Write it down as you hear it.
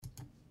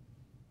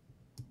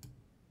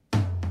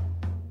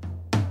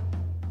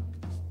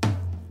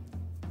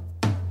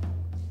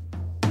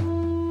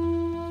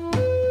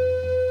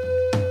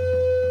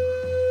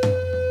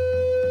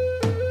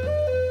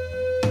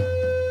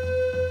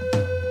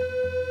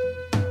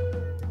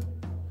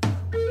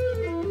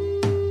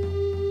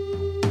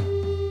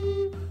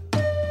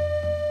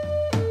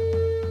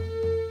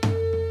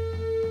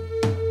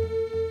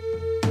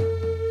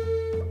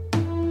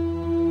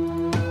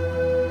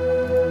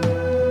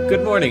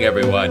Good morning,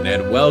 everyone,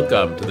 and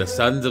welcome to the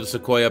Sons of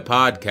Sequoia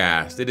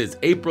podcast. It is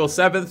April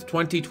 7th,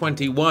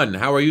 2021.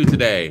 How are you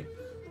today?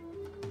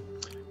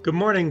 Good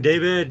morning,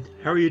 David.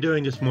 How are you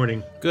doing this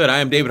morning? Good. I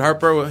am David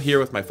Harper here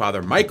with my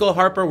father, Michael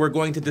Harper. We're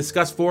going to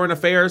discuss foreign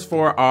affairs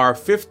for our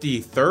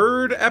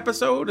 53rd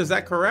episode. Is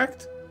that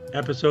correct?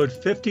 Episode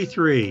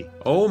 53.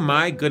 Oh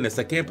my goodness,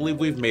 I can't believe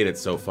we've made it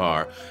so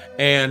far.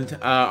 And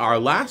our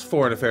last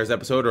foreign affairs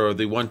episode, or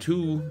the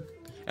 2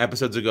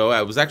 episodes ago,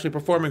 I was actually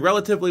performing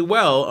relatively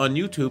well on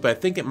YouTube. I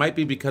think it might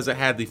be because it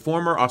had the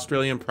former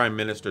Australian Prime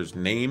Minister's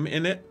name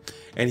in it,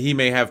 and he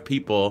may have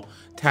people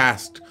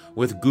tasked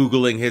with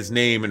Googling his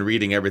name and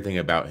reading everything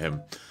about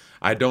him.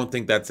 I don't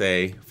think that's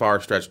a far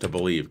stretch to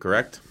believe,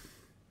 correct?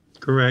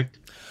 Correct.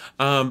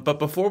 But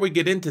before we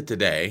get into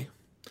today,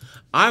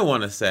 I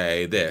want to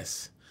say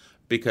this,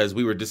 because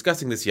we were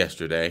discussing this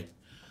yesterday.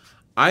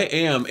 I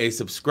am a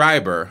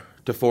subscriber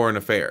to Foreign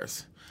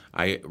Affairs.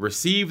 I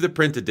receive the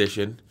print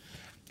edition,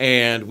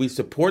 and we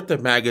support the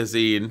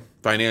magazine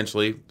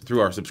financially through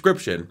our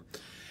subscription.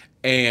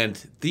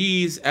 And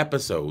these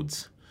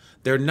episodes,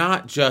 they're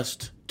not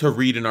just to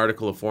read an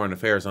article of Foreign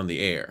Affairs on the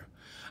air.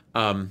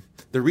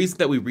 The reason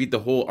that we read the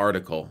whole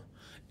article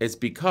is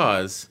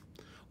because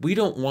we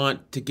don't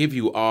want to give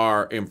you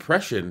our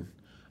impression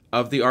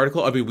of the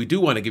article. I mean, we do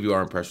want to give you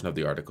our impression of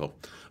the article,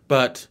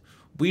 but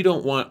we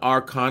don't want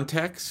our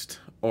context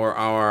or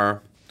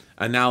our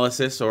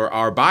analysis or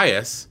our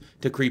bias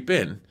to creep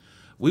in.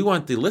 We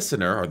want the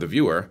listener or the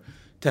viewer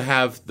to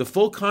have the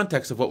full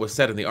context of what was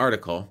said in the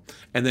article,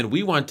 and then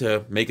we want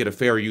to make it a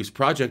fair use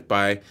project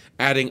by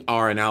adding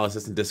our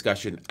analysis and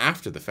discussion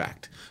after the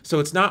fact. So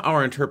it's not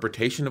our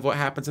interpretation of what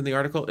happens in the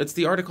article, it's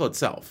the article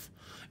itself.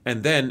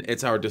 And then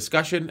it's our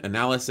discussion,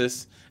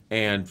 analysis,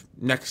 and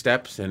next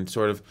steps, and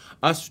sort of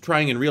us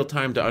trying in real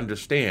time to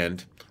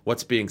understand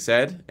what's being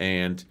said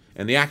and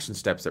the action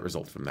steps that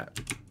result from that.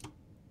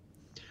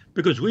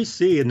 Because we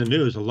see in the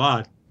news a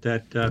lot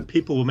that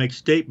people will make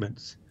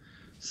statements,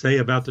 say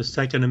about the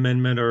Second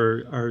Amendment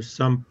or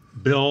some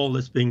bill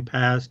that's being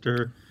passed,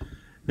 or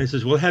they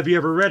says, well, have you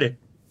ever read it?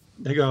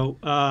 They go,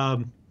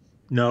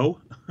 no.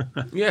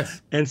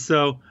 Yes. And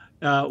so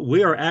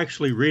we are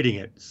actually reading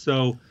it.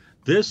 So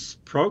this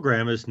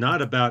program is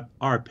not about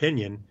our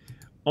opinion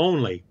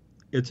only.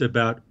 It's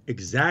about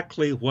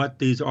exactly what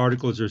these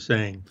articles are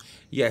saying.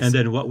 Yes. And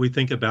then what we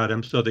think about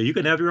them so that you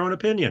can have your own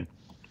opinion.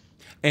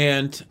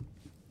 And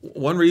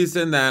one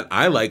reason that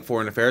I like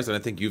Foreign Affairs, and I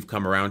think you've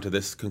come around to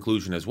this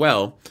conclusion as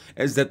well,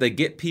 is that they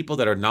get people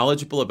that are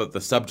knowledgeable about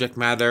the subject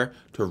matter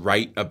to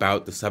write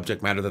about the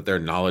subject matter that they're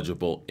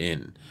knowledgeable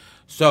in.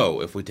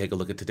 So if we take a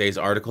look at today's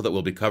article that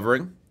we'll be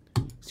covering,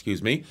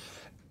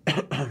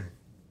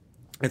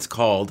 it's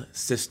called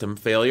System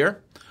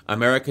Failure.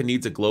 America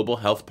Needs a Global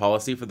Health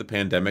Policy for the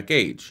Pandemic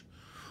Age.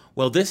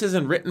 Well, this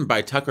isn't written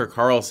by Tucker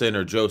Carlson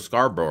or Joe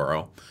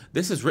Scarborough.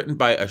 This is written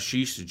by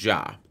Ashish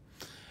Jha.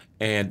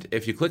 And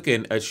if you click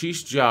in,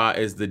 Ashish Jha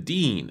is the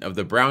dean of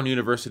the Brown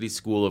University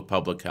School of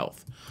Public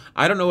Health.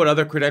 I don't know what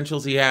other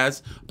credentials he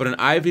has, but an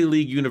Ivy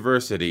League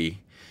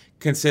university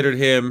considered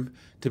him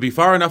to be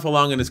far enough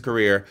along in his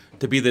career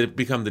to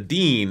become the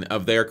dean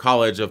of their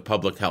College of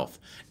Public Health.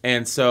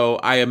 And so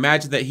I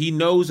imagine that he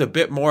knows a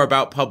bit more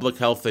about public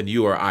health than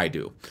you or I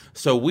do.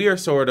 So we are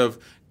sort of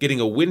getting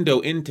a window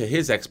into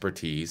his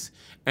expertise,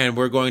 and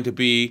we're going to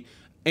be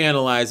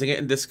analyzing it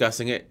and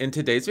discussing it in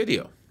today's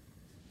video.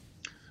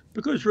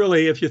 Because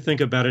really, if you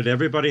think about it,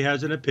 everybody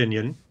has an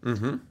opinion.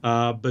 Mm-hmm.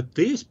 But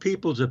these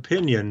people's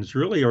opinions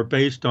really are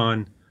based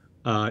on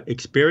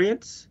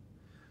experience,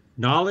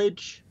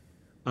 knowledge,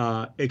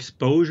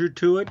 exposure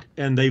to it,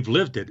 and they've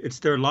lived it. It's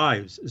their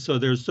lives. So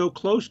they're so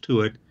close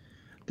to it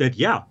that,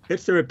 yeah,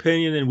 it's their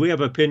opinion, and we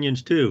have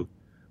opinions too.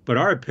 But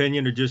our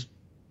opinion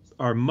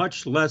are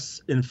much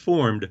less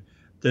informed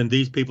than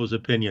these people's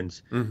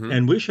opinions. Mm-hmm.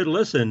 And we should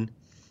listen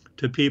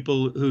to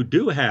people who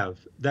do have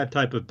that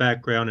type of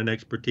background and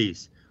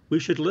expertise. We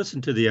should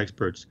listen to the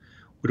experts.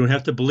 We don't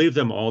have to believe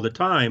them all the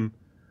time,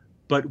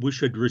 but we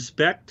should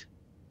respect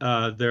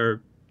their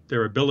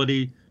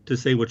ability to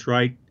say what's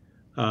right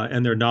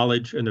and their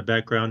knowledge and their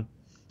background,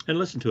 and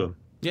listen to them.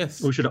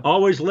 Yes. We should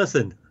always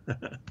listen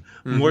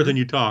more than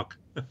you talk.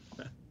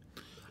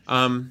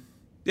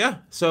 Yeah,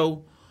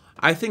 so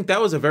I think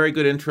that was a very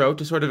good intro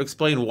to sort of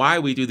explain why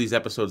we do these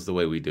episodes the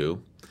way we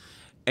do,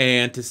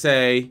 and to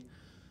say,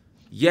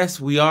 yes,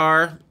 we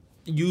are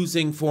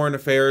using foreign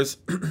affairs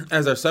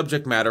as our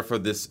subject matter for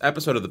this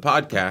episode of the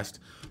podcast,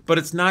 but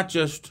it's not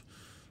just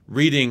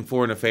reading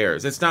foreign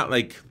affairs. It's not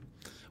like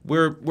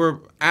we're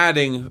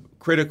adding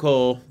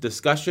critical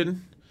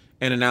discussion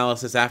and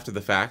analysis after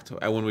the fact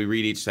when we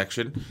read each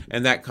section,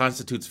 and that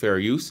constitutes fair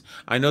use.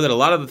 I know that a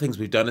lot of the things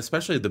we've done,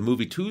 especially the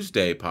Movie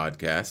Tuesday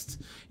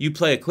podcasts, you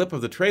play a clip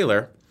of the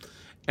trailer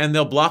and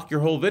they'll block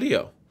your whole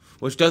video,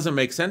 which doesn't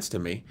make sense to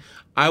me.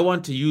 I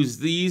want to use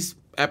these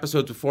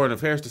episodes of Foreign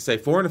Affairs to say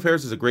Foreign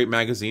Affairs is a great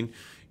magazine.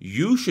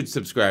 You should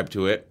subscribe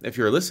to it if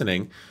you're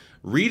listening.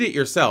 Read it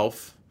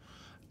yourself.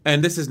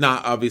 And this is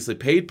not obviously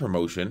paid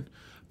promotion,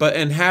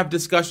 and have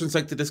discussions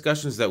like the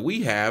discussions that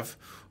we have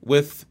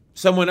with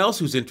someone else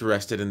who's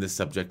interested in this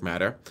subject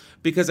matter,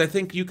 because I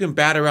think you can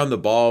bat around the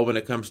ball when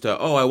it comes to,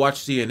 oh, I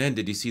watched CNN.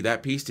 Did you see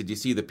that piece? Did you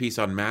see the piece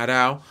on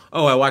Maddow?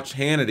 Oh, I watched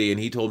Hannity and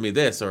he told me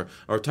this, or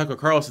Tucker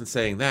Carlson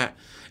saying that.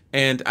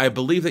 And I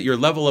believe that your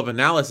level of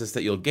analysis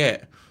that you'll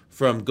get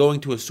from going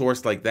to a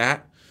source like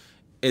that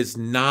is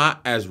not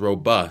as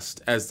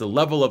robust as the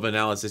level of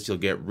analysis you'll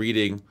get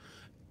reading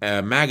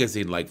a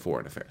magazine like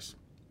Foreign Affairs.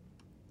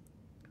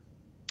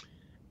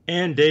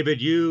 And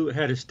David, you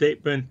had a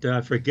statement,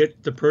 I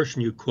forget the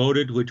person you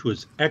quoted, which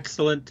was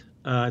excellent.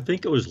 I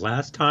think it was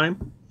last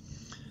time,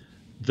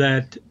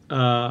 that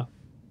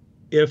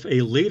if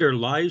a leader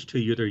lies to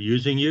you, they're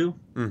using you.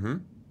 Mm-hmm.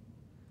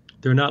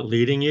 They're not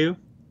leading you.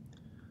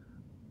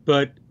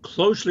 But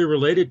closely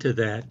related to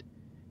that,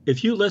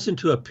 if you listen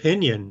to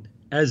opinion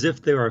as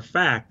if there are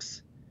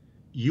facts,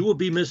 you will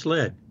be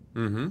misled.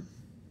 Mm-hmm.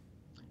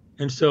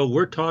 And so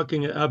we're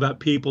talking about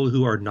people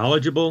who are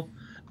knowledgeable,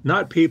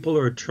 not people who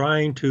are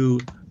trying to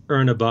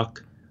earn a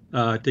buck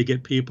to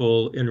get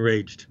people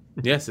enraged.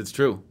 Yes, it's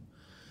true.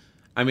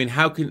 I mean,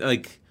 how can,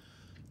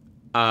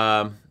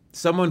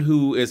 someone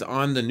who is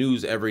on the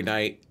news every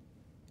night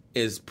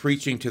is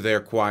preaching to their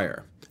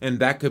choir. And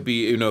that could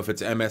be, if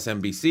it's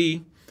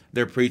MSNBC,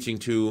 they're preaching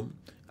to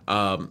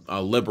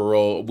a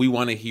liberal, we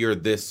want to hear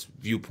this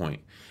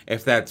viewpoint.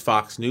 If that's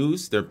Fox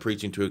News, they're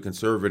preaching to a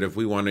conservative,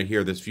 we want to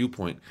hear this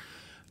viewpoint.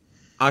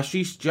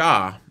 Ashish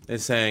Jha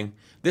is saying,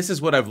 this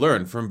is what I've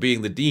learned from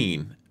being the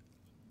dean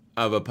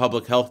of a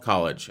public health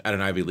college at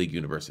an Ivy League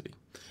university.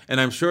 And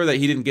I'm sure that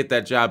he didn't get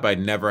that job by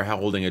never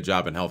holding a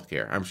job in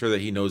healthcare. I'm sure that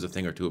he knows a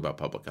thing or two about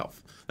public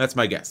health. That's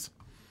my guess.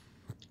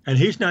 And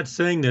he's not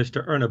saying this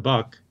to earn a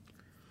buck.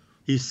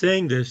 He's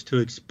saying this to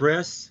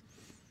express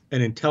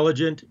an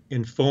intelligent,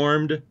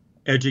 informed,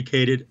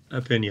 educated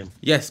opinion.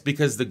 Yes,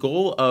 because the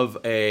goal of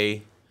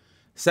a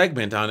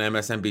segment on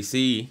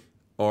MSNBC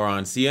or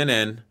on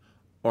CNN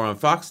or on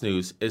Fox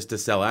News is to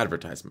sell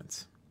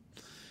advertisements.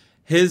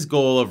 His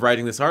goal of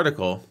writing this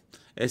article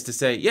is to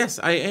say, yes,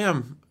 I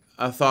am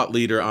a thought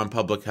leader on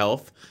public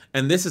health,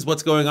 and this is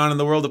what's going on in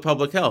the world of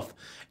public health.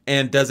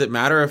 And does it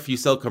matter if you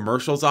sell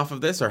commercials off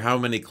of this or how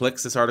many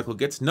clicks this article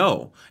gets?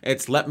 No.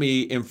 It's let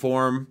me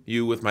inform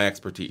you with my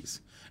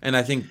expertise. And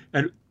I think...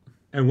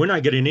 And we're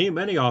not getting any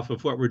money off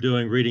of what we're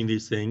doing, reading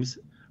these things.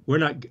 He's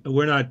not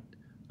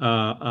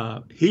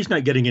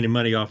getting any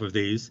money off of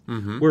these.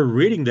 Mm-hmm. We're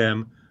reading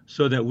them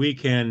so that we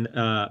can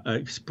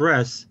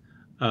express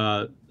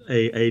a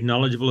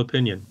knowledgeable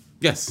opinion.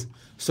 Yes.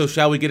 So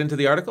shall we get into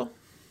the article?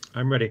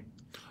 I'm ready.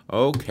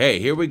 Okay,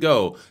 here we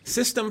go.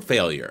 System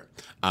failure.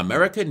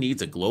 America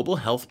needs a global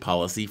health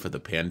policy for the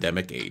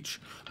pandemic age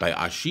by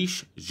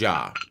Ashish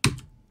Jha.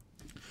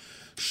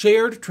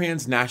 Shared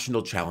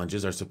transnational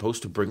challenges are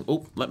supposed to bring...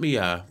 Oh, let me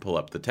pull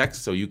up the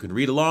text so you can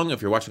read along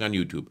if you're watching on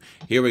YouTube.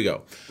 Here we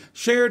go.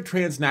 Shared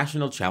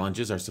transnational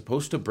challenges are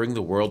supposed to bring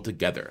the world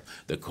together.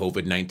 The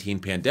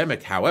COVID-19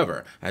 pandemic,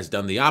 however, has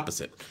done the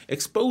opposite,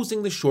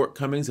 exposing the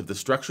shortcomings of the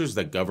structures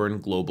that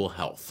govern global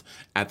health.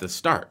 At the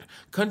start,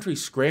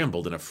 countries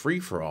scrambled in a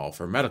free-for-all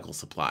for medical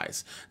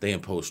supplies. They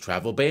imposed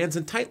travel bans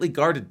and tightly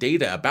guarded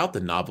data about the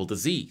novel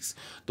disease.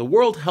 The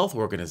World Health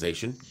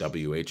Organization,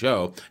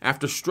 WHO,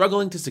 after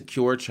struggling to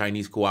secure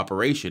Chinese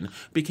cooperation,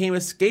 became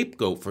a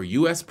scapegoat for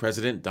U.S.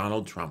 President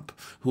Donald Trump,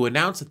 who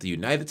announced that the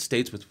United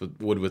States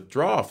would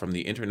withdraw from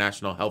the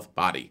international health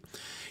body.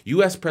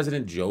 U.S.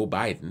 President Joe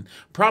Biden,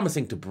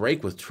 promising to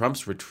break with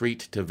Trump's retreat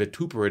to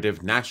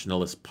vituperative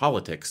nationalist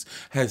politics,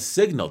 has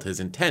signaled his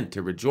intent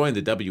to rejoin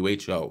the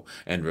WHO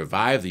and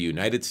revive the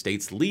United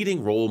States'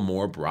 leading role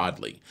more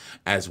broadly.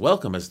 As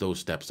welcome as those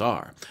steps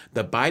are,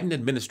 the Biden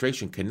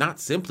administration cannot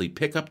simply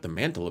pick up the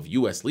mantle of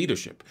U.S.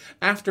 leadership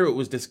after it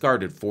was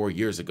discarded 4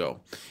 years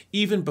ago.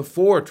 Even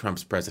before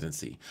Trump's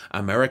presidency,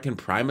 American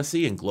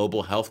primacy in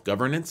global health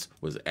governance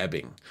was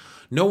ebbing.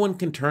 No one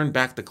can turn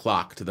back the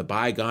clock to the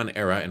bygone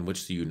era in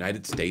which the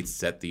United States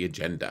set the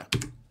agenda.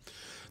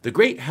 The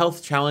great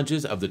health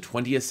challenges of the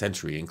 20th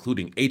century,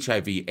 including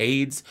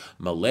HIV/AIDS,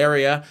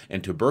 malaria,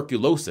 and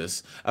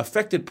tuberculosis,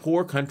 affected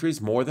poor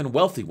countries more than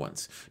wealthy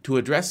ones. To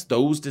address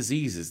those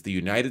diseases, the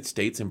United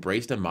States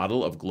embraced a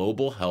model of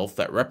global health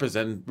that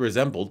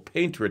resembled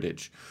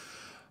patronage,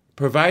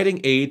 providing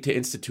aid to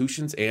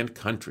institutions and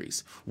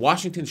countries.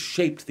 Washington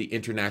shaped the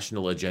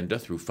international agenda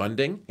through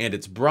funding and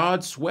its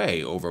broad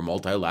sway over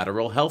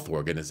multilateral health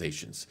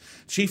organizations,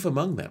 chief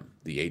among them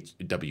the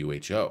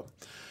WHO.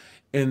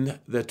 In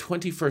the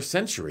 21st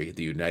century,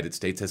 the United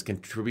States has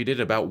contributed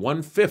about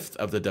 1/5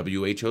 of the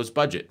WHO's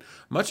budget,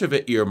 much of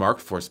it earmarked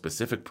for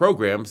specific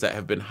programs that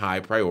have been high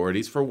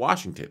priorities for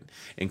Washington,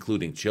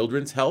 including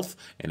children's health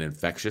and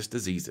infectious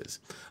diseases.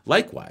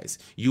 Likewise,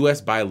 U.S.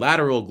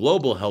 bilateral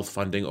global health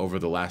funding over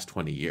the last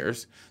 20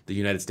 years, the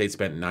United States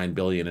spent $9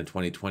 billion in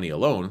 2020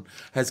 alone,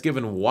 has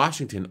given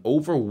Washington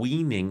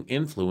overweening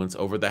influence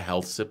over the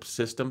health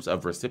systems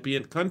of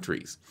recipient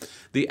countries.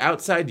 The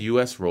outside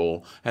U.S.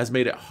 role has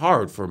made it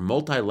hard for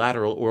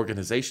multilateral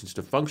organizations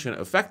to function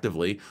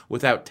effectively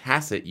without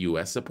tacit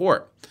U.S.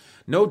 support.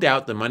 No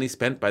doubt the money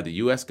spent by the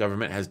U.S.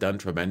 government has done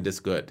tremendous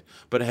good,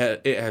 but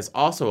it has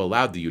also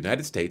allowed the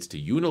United States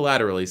to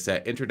unilaterally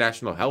set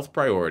international health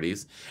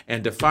priorities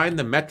and define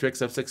the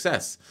metrics of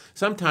success,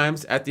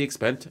 sometimes at the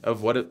expense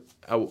of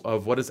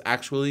what is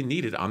actually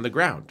needed on the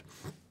ground.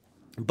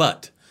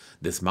 But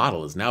this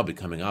model is now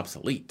becoming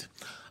obsolete.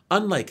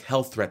 Unlike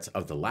health threats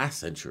of the last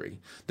century,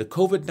 the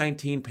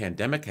COVID-19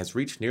 pandemic has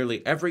reached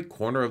nearly every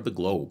corner of the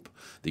globe.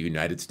 The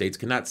United States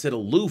cannot sit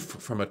aloof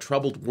from a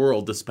troubled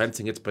world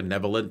dispensing its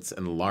benevolence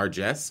and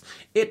largesse.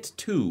 It,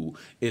 too,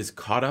 is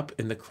caught up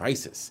in the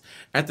crisis.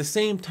 At the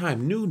same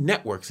time, new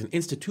networks and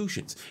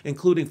institutions,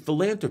 including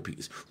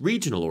philanthropies,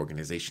 regional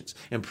organizations,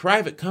 and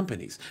private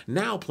companies,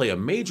 now play a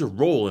major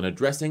role in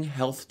addressing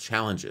health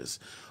challenges.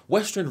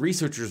 Western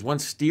researchers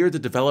once steered the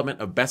development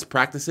of best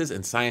practices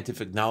and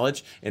scientific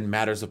knowledge in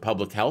matters of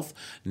public health.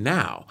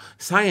 Now,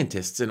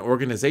 scientists and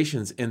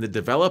organizations in the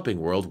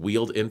developing world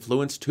wield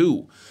influence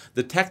too.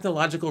 The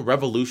technological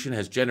revolution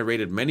has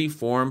generated many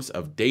forms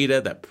of data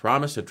that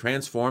promise to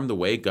transform the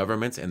way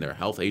governments and their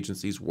health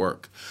agencies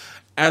work.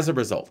 As a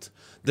result,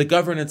 the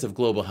governance of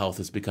global health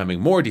is becoming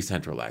more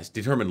decentralized,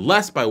 determined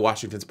less by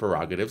Washington's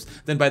prerogatives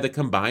than by the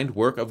combined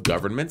work of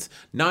governments,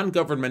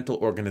 non-governmental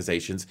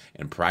organizations,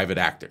 and private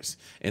actors.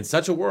 In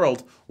such a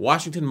world,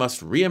 Washington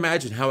must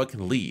reimagine how it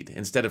can lead.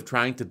 Instead of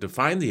trying to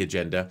define the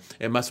agenda,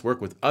 it must work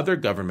with other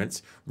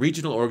governments,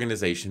 regional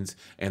organizations,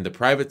 and the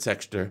private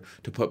sector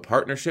to put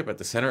partnership at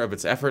the center of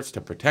its efforts to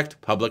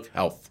protect public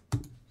health.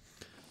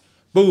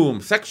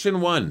 Boom! Section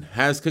 1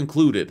 has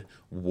concluded.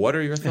 What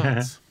are your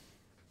thoughts?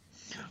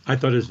 I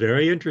thought it was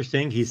very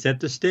interesting. He set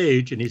the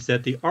stage and he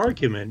set the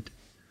argument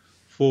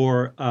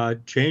for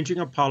changing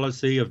a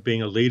policy of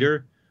being a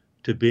leader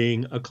to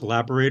being a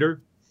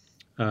collaborator,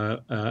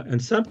 in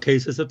some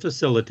cases a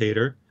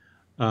facilitator,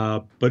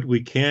 but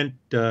we can't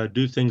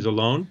do things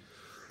alone,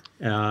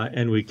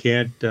 and we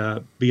can't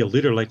be a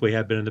leader like we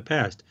have been in the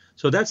past.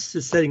 So that's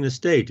setting the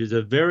stage. It's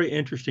a very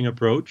interesting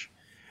approach,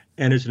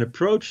 and it's an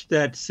approach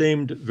that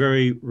seemed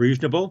very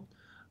reasonable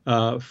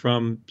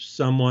from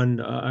someone,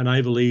 an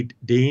Ivy League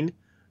dean,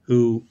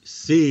 who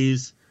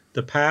sees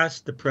the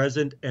past, the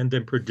present, and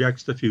then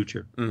projects the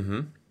future.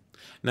 Mm-hmm.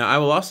 Now, I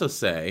will also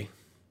say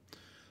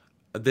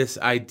this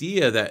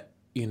idea that,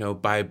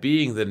 by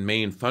being the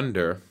main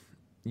funder,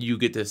 you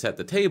get to set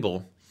the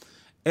table,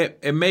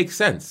 it makes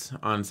sense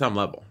on some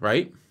level,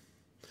 right?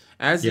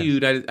 As Yes. the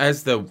United,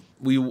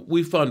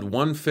 we fund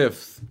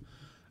 1/5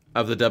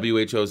 of the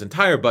WHO's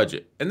entire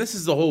budget, and this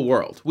is the whole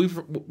world. We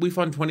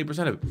fund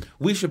 20% of it.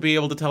 We should be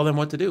able to tell them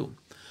what to do.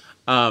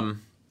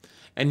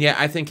 And yet,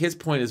 I think his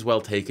point is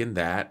well taken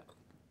that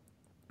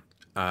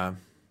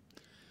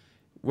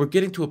we're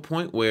getting to a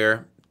point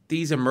where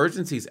these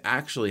emergencies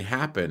actually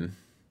happen,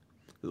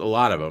 a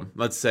lot of them,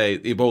 let's say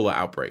Ebola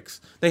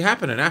outbreaks, they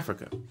happen in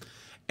Africa.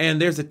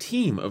 And there's a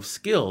team of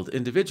skilled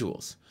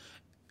individuals,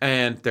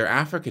 and they're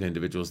African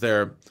individuals.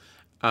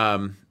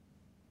 And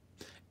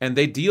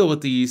they deal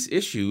with these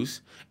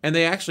issues, and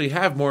they actually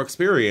have more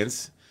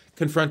experience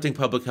confronting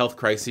public health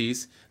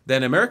crises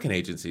than American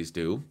agencies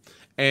do.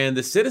 And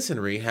the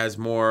citizenry has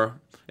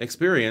more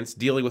experience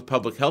dealing with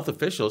public health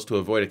officials to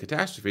avoid a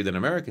catastrophe than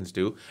Americans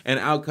do, and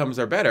outcomes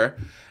are better.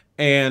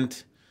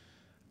 And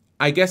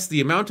I guess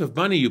the amount of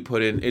money you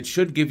put in, it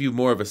should give you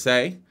more of a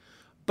say,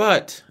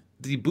 but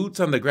the boots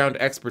on the ground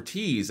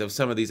expertise of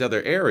some of these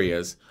other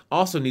areas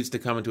also needs to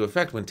come into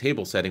effect when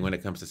table setting, when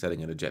it comes to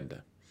setting an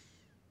agenda.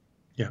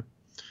 Yeah.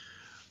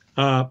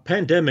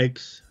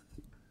 Pandemics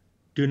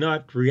do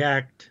not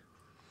react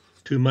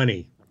to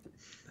money.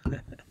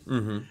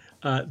 Mm-hmm.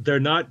 They're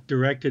not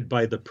directed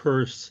by the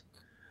purse.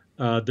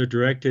 They're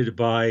directed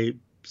by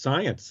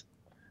science.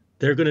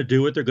 They're going to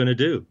do what they're going to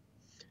do.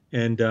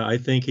 And I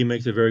think he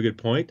makes a very good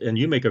point, and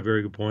you make a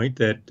very good point,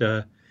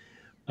 that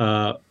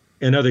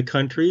in other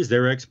countries,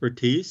 their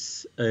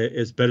expertise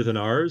is better than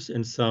ours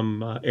in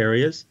some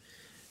areas,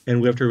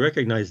 and we have to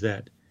recognize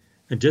that.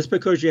 And just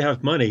because you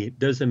have money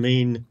doesn't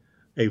mean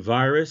a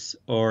virus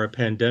or a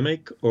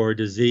pandemic or a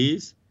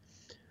disease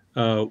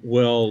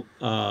will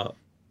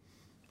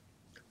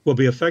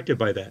be affected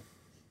by that.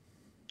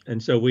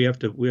 And so we have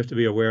to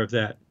be aware of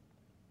that.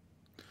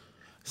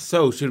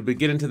 So should we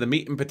get into the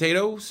meat and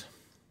potatoes?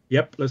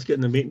 Yep, let's get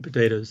in the meat and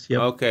potatoes. Yep.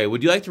 Okay,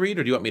 would you like to read,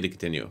 or do you want me to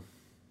continue?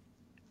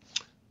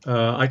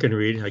 I can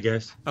read, I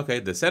guess. Okay,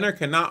 the center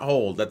cannot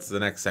hold. That's the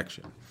next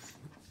section.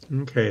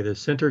 Okay, the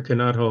center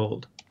cannot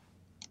hold.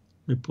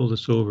 Let me pull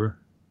this over.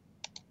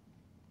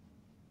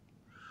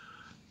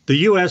 The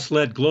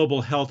U.S.-led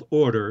global health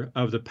order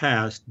of the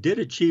past did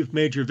achieve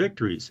major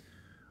victories,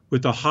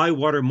 with the high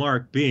water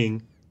mark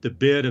being the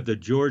bid of the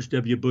George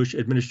W. Bush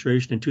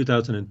administration in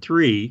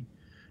 2003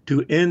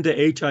 to end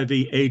the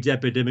HIV/AIDS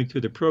epidemic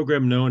through the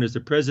program known as the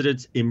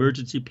President's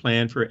Emergency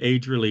Plan for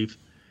AIDS Relief,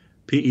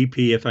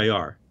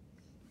 PEPFAR.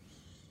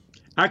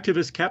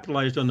 Activists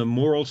capitalized on the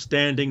moral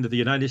standing that the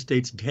United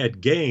States had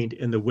gained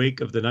in the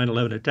wake of the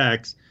 9/11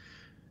 attacks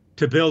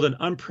to build an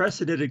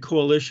unprecedented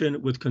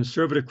coalition with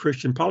conservative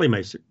Christian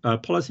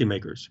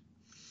policymakers.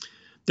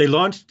 They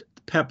launched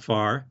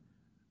PEPFAR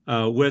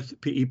with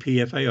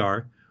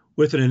PEPFAR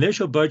with an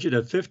initial budget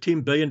of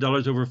 $15 billion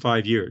over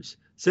 5 years.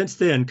 Since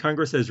then,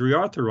 Congress has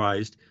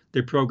reauthorized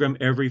the program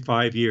every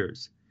 5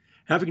 years.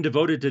 Having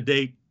devoted to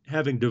date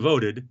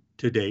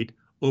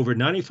over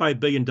 $95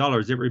 billion,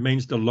 it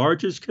remains the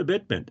largest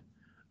commitment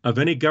of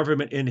any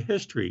government in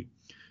history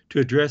to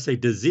address a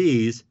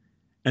disease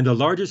and the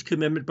largest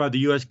commitment by the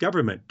U.S.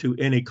 government to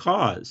any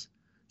cause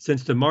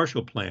since the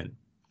Marshall Plan.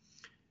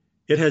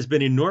 It has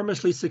been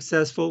enormously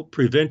successful,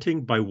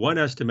 preventing, by one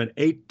estimate,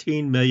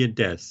 18 million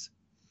deaths.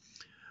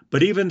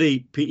 But even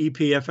the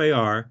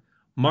PEPFAR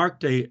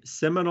marked a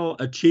seminal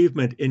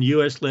achievement in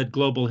U.S.-led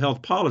global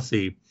health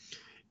policy.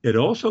 It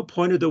also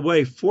pointed the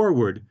way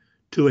forward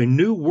to a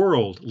new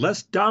world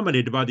less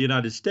dominated by the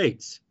United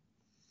States.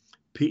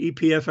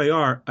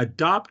 PEPFAR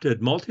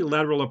adopted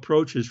multilateral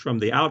approaches from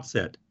the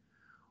outset,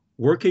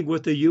 working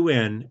with the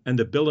UN and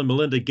the Bill and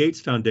Melinda Gates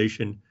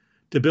Foundation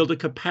to build the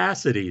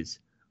capacities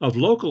of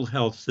local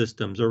health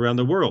systems around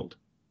the world.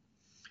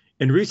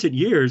 In recent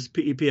years,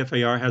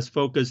 PEPFAR has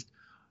focused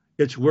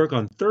its work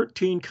on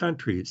 13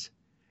 countries,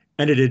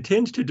 and it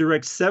intends to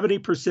direct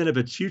 70% of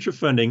its future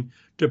funding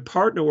to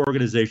partner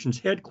organizations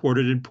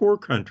headquartered in poor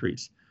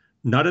countries,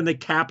 not in the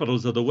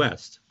capitals of the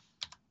West.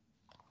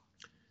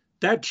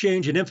 That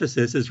change in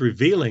emphasis is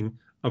revealing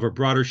of a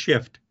broader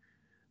shift.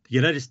 The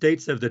United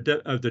States of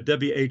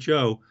the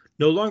WHO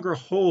no longer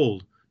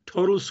hold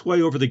total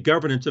sway over the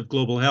governance of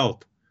global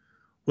health.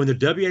 When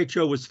the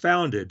WHO was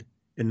founded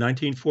in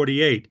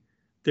 1948,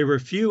 there were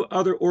few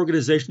other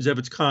organizations of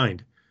its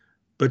kind,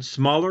 but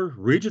smaller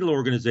regional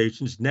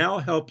organizations now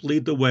help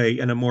lead the way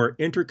in a more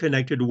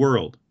interconnected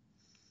world.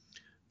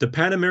 The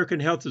Pan American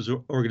Health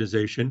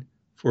Organization,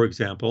 for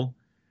example,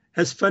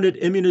 has funded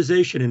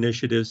immunization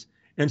initiatives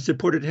and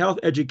supported health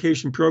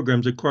education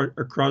programs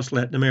across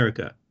Latin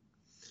America.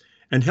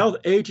 And health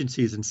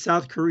agencies in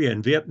South Korea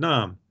and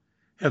Vietnam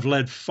have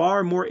led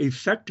far more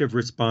effective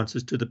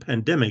responses to the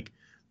pandemic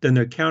than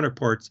their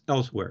counterparts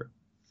elsewhere.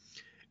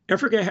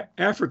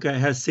 Africa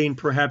has seen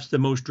perhaps the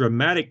most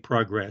dramatic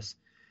progress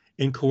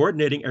in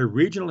coordinating a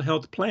regional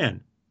health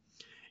plan.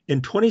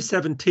 In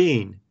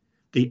 2017,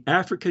 the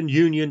African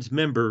Union's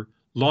member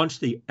launched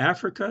the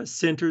Africa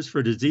Centers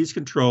for Disease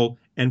Control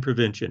and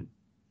Prevention.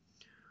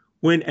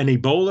 When an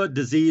Ebola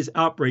disease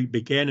outbreak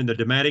began in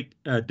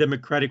the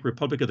Democratic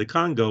Republic of the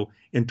Congo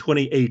in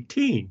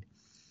 2018,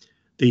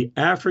 the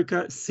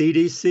Africa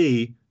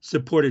CDC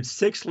supported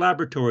 6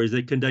 laboratories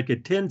that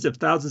conducted tens of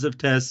thousands of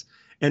tests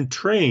and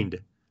trained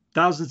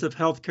thousands of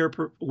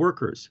healthcare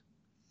workers.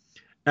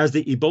 As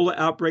the Ebola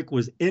outbreak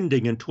was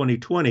ending in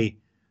 2020,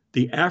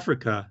 the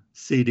Africa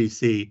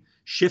CDC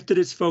shifted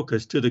its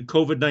focus to the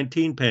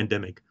COVID-19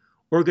 pandemic,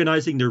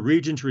 organizing the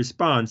region's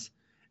response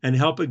and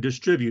helping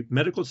distribute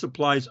medical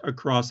supplies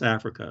across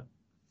Africa.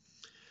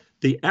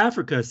 The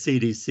Africa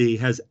CDC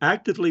has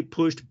actively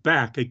pushed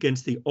back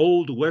against the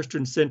old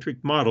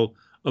Western-centric model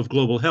of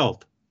global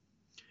health.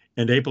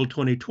 In April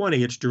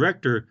 2020, its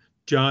director,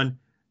 John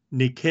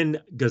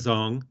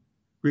Nkengazong,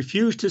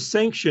 refused to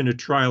sanction a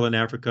trial in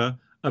Africa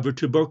of a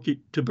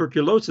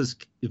tuberculosis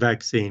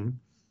vaccine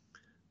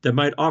that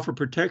might offer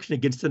protection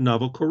against the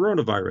novel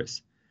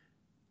coronavirus.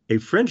 A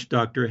French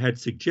doctor had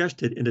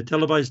suggested in a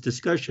televised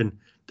discussion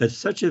that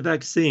such a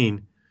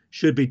vaccine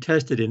should be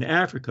tested in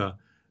Africa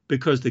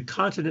because the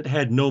continent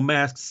had no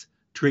masks,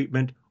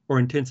 treatment, or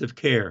intensive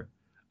care,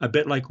 a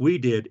bit like we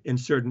did in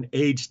certain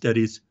AIDS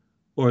studies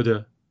or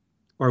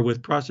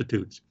with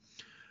prostitutes.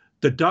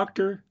 The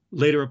doctor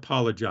later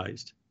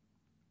apologized,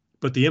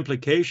 but the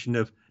implication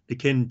of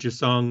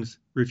Nkengazong's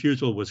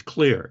refusal was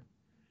clear.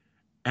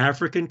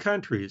 African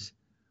countries,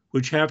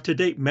 which have to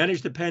date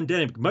managed the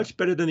pandemic much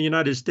better than the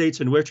United States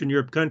and Western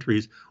Europe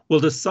countries, will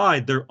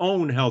decide their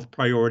own health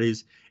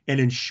priorities and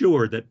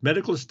ensure that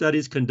medical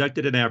studies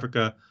conducted in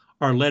Africa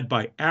are led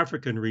by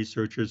African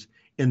researchers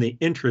in the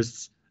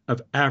interests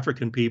of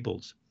African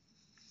peoples.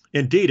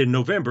 Indeed, in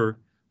November,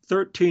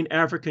 13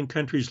 African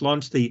countries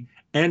launched the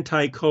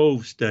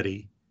Anti-Cove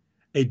study,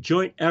 a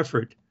joint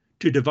effort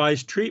to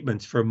devise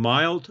treatments for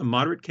mild to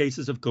moderate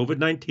cases of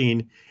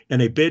COVID-19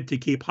 in a bid to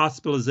keep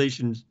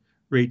hospitalization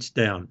rates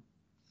down.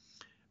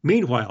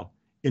 Meanwhile,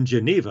 in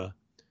Geneva,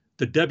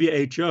 the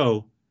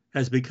WHO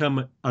has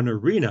become an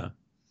arena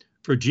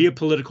for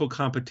geopolitical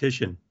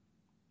competition.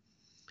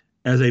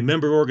 As a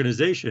member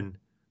organization,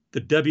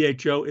 the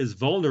WHO is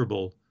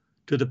vulnerable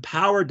to the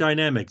power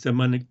dynamics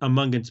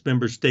among its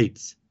member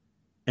states,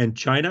 and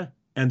China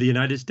and the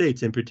United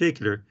States in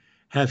particular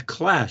have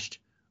clashed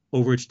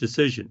over its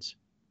decisions.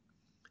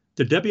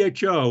 The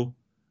WHO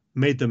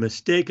made the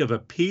mistake of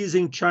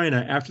appeasing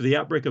China after the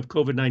outbreak of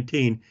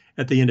COVID-19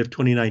 at the end of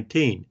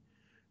 2019,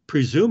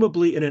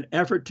 presumably in an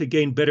effort to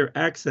gain better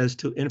access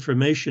to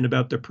information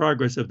about the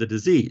progress of the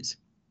disease.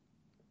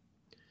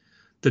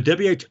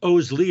 The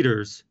WHO's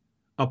leaders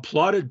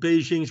applauded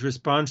Beijing's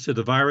response to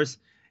the virus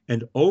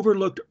and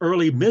overlooked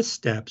early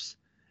missteps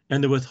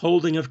and the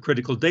withholding of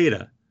critical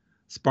data,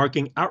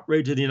 sparking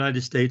outrage in the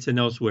United States and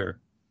elsewhere.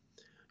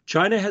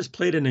 China has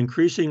played an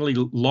increasingly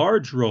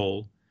large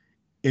role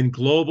in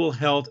global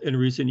health in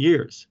recent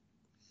years,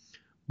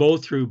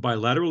 both through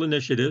bilateral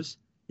initiatives,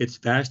 Its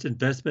vast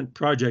investment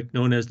project,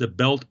 known as the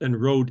Belt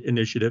and Road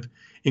Initiative,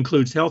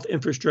 includes health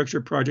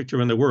infrastructure projects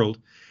around the world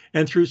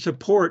and through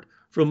support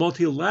for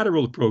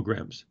multilateral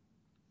programs.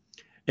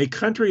 A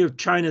country of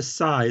China's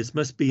size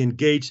must be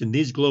engaged in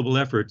these global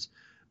efforts,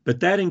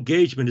 but that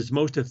engagement is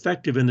most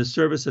effective in the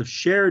service of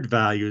shared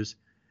values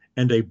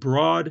and a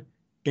broad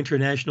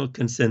international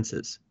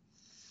consensus.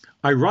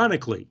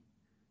 Ironically,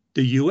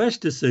 the U.S.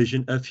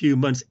 decision a few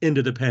months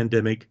into the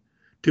pandemic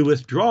to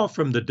withdraw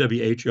from the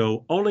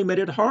WHO only made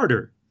it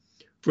harder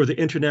for the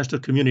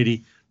international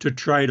community to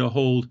try to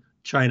hold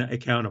China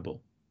accountable.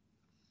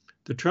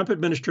 The Trump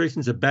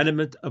administration's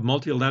abandonment of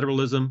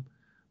multilateralism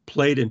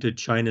played into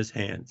China's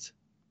hands.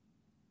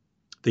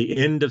 The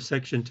end of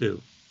section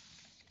 2.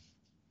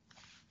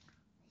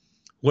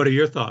 What are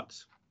your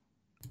thoughts?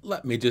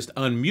 Let me just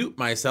unmute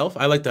myself.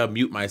 I like to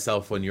unmute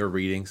myself when you're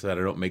reading so that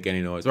I don't make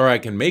any noise, or I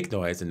can make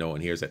noise and no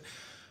one hears it.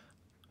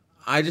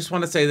 I just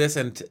want to say this,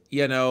 and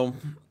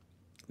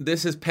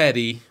this is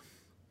petty,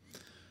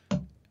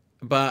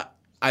 but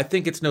I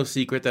think it's no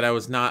secret that I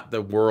was not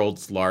the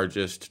world's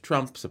largest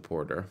Trump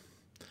supporter.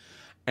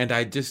 And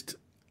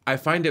I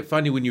find it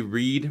funny when you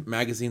read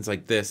magazines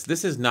like this.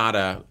 This is not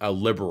a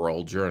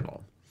liberal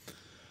journal,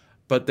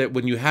 but that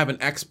when you have an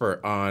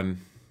expert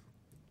on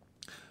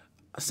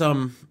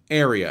some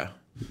area,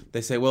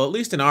 they say, well, at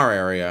least in our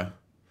area,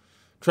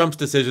 Trump's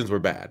decisions were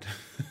bad.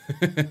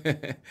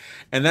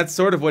 And that's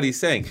sort of what he's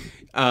saying.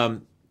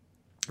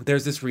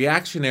 There's this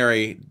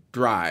reactionary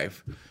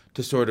drive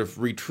to sort of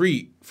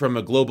retreat from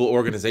a global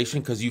organization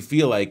because you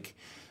feel like,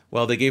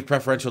 well, they gave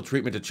preferential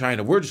treatment to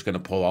China. We're just going to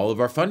pull all of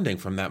our funding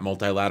from that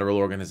multilateral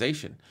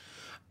organization.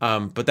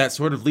 But that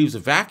sort of leaves a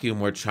vacuum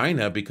where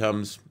China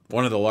becomes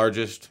one of the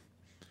largest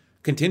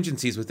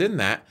contingencies within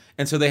that.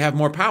 And so they have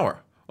more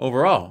power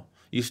overall.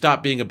 You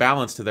stop being a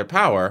balance to their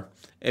power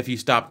if you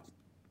stop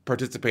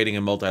participating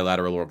in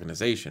multilateral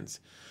organizations.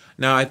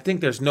 Now, I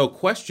think there's no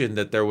question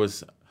that there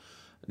was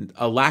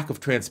a lack of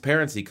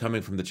transparency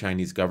coming from the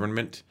Chinese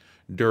government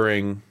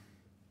during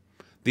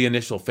the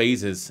initial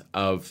phases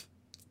of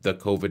the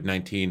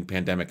COVID-19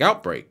 pandemic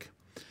outbreak.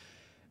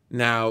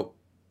 Now,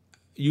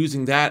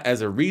 using that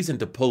as a reason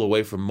to pull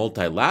away from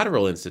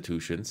multilateral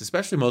institutions,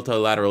 especially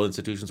multilateral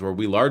institutions where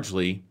we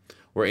largely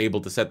were able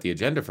to set the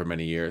agenda for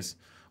many years,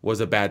 was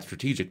a bad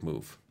strategic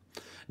move.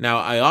 Now,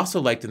 I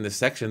also liked in this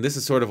section, this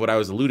is sort of what I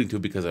was alluding to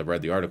because I've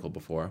read the article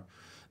before,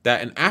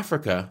 that in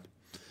Africa,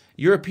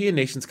 European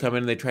nations come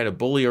in and they try to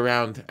bully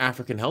around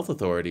African health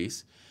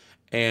authorities,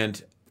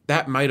 and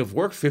that might have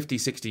worked 50,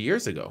 60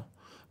 years ago.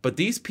 But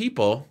these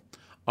people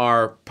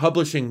are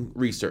publishing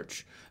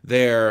research.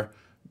 They're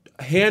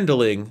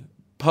handling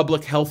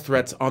public health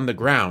threats on the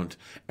ground,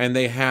 and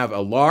they have a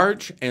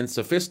large and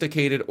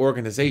sophisticated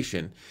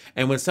organization.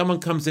 And when someone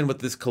comes in with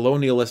this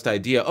colonialist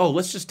idea, oh,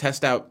 let's just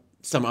test out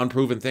some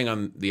unproven thing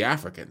on the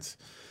Africans,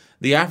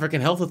 the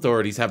African health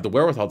authorities have the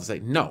wherewithal to say,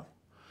 no,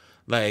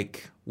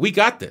 we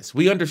got this.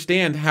 We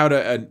understand how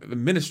to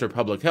administer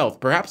public health,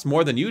 perhaps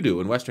more than you do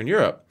in Western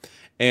Europe.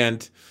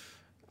 And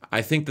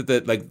I think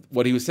that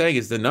what he was saying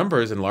is the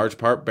numbers in large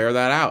part bear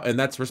that out, and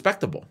that's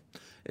respectable.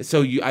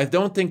 So I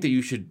don't think that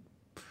you should,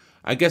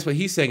 I guess what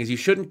he's saying is you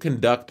shouldn't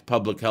conduct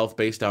public health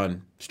based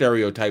on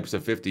stereotypes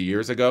of 50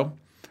 years ago,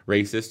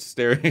 racist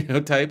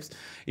stereotypes.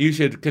 You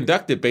should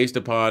conduct it based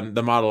upon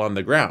the model on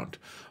the ground.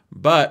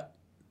 But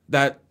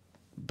that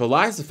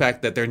belies the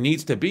fact that there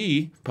needs to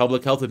be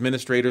public health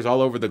administrators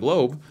all over the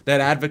globe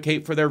that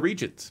advocate for their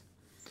regions.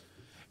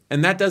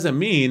 And that doesn't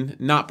mean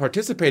not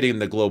participating in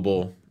the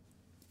global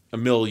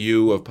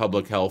milieu of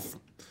public health,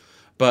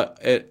 but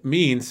it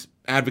means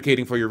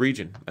advocating for your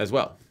region as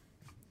well.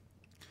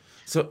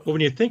 So when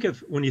you think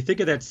of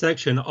that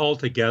section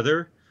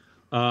altogether,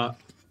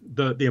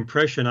 the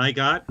impression I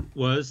got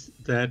was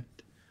that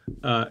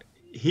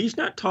he's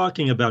not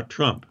talking about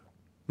Trump.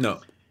 No.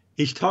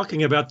 He's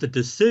talking about the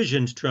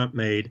decisions Trump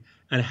made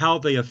and how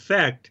they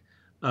affect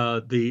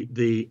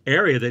the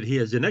area that he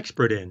is an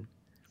expert in.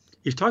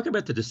 He's talking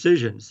about the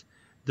decisions,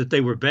 that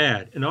they were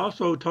bad, and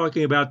also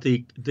talking about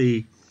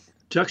the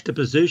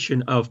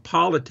juxtaposition of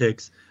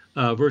politics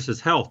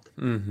versus health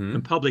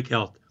and public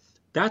health.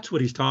 That's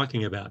what he's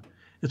talking about.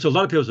 And so a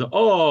lot of people say,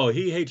 oh,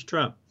 he hates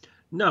Trump.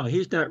 No,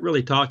 he's not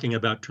really talking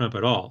about Trump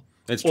at all.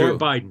 That's true. Or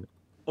Biden,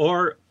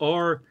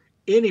 or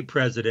any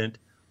president,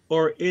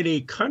 or any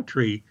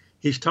country.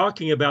 He's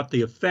talking about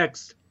the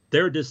effects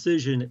their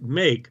decision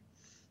make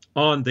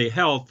on the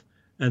health,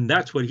 and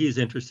that's what he's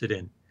interested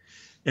in.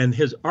 And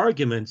his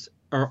arguments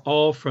are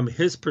all from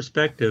his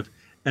perspective,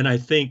 and I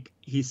think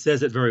he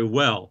says it very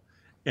well.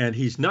 And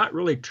he's not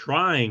really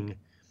trying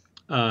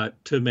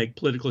to make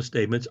political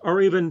statements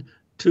or even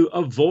to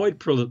avoid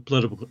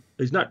political.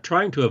 He's not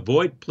trying to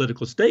avoid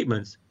political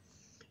statements.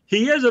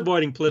 He is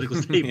avoiding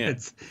political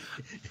statements.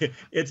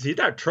 He's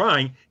not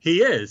trying.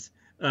 He is.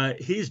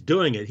 He's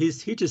doing it.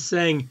 He's just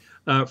saying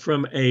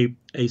from a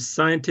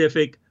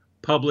scientific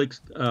public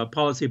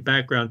policy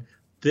background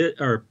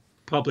or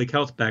public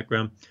health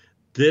background,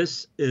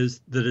 this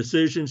is the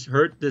decisions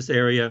hurt this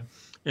area,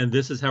 and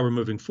this is how we're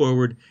moving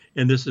forward,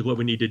 and this is what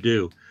we need to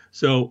do.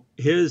 So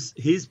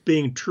he's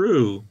being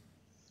true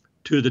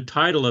to the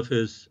title of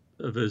his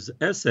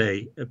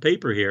essay, a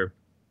paper here,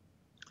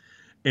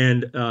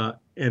 and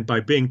by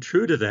being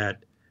true to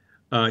that,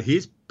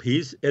 he's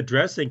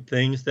addressing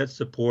things that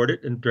support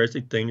it and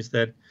addressing things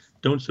that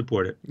don't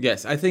support it.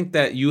 Yes, I think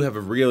that you have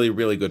a really,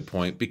 really good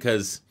point,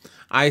 because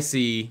I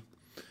see,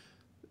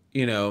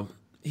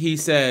 he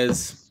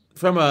says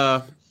from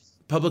a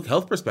public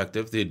health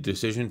perspective, the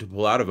decision to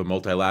pull out of a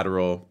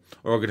multilateral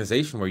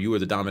organization where you were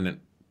the dominant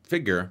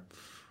figure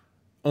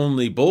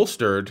only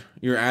bolstered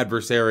your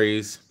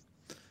adversary's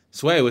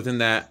sway within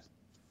that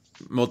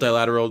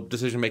multilateral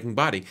decision-making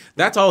body.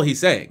 That's all he's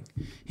saying.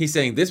 He's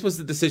saying this was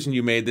the decision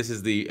you made. This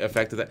is the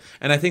effect of that.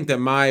 And I think that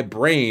my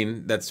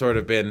brain, that's sort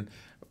of been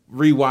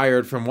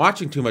rewired from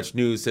watching too much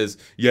news, says,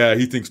 yeah,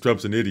 he thinks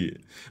Trump's an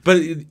idiot.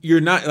 But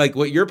you're not, like,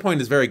 what your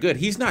point is very good.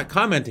 He's not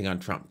commenting on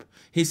Trump.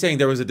 He's saying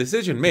there was a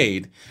decision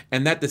made,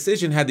 and that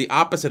decision had the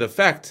opposite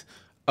effect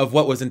of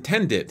what was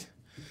intended.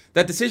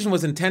 That decision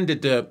was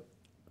intended to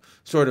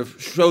sort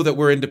of show that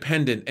we're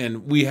independent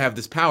and we have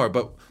this power.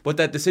 But what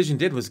that decision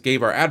did was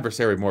gave our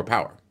adversary more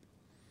power.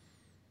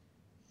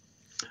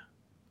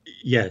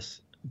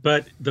 Yes,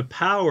 but the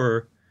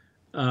power,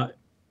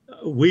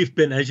 we've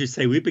been, as you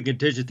say, we've been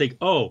conditioned to think,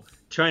 oh,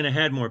 China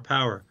had more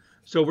power.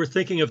 So we're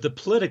thinking of the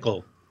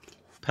political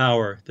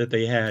power that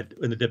they had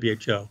in the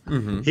WHO.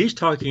 Mm-hmm. He's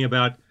talking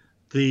about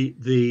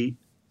the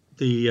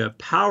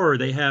power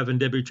they have in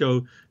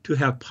WHO to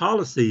have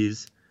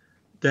policies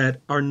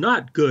that are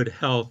not good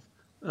health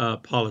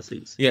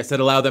policies. Yes, that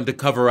allow them to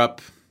cover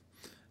up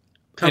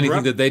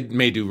anything that they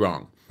may do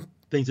wrong.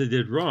 Things they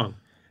did wrong.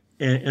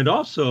 And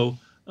also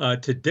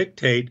to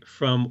dictate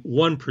from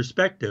one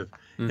perspective.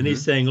 Mm-hmm. And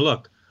he's saying,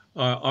 look,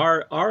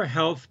 our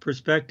health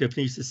perspective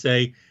needs to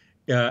say,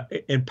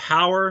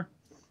 empower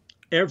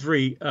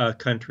every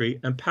country,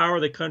 empower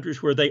the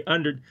countries where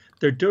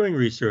they're doing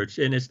research.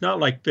 And it's not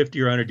like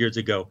 50 or 100 years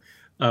ago.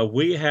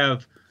 We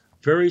have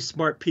very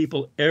smart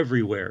people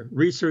everywhere,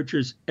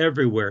 researchers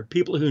everywhere,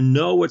 people who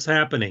know what's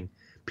happening,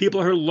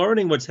 people who are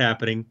learning what's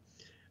happening.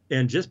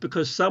 And just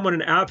because someone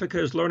in Africa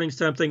is learning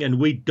something and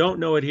we don't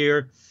know it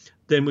here,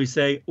 then we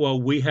say,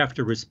 well, we have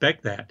to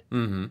respect that.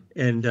 Mm-hmm.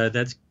 And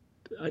that's,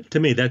 to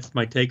me, that's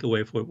my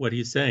takeaway for what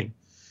he's saying.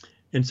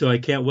 And so I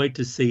can't wait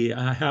to see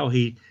how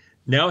he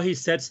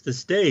sets the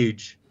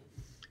stage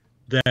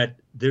that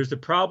there's a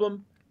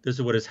problem, this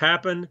is what has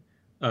happened,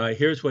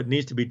 here's what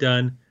needs to be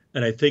done.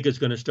 And I think it's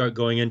going to start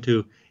going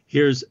into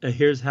here's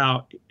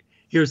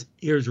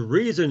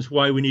reasons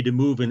why we need to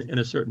move in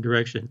a certain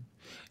direction.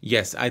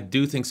 Yes, I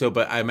do think so,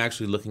 but I'm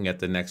actually looking at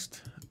the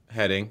next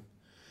heading,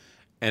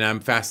 and I'm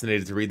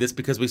fascinated to read this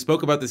because we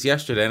spoke about this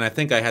yesterday, and I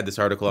think I had this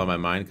article on my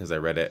mind because I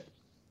read it.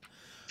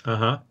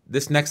 Uh-huh.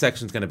 This next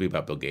section is going to be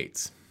about Bill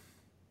Gates.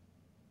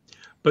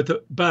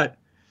 But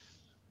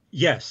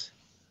yes,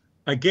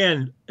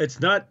 again,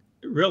 it's not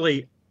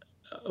really.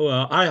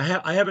 Well, I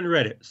haven't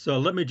read it, so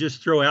let me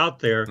just throw out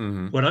there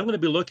what I'm going to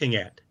be looking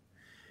at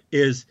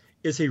is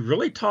he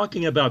really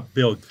talking about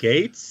Bill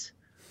Gates,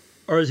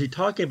 or is he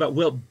talking about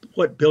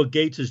what Bill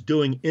Gates is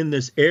doing in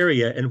this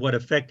area and what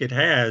effect it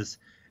has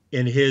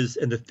in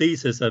the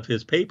thesis of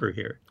his paper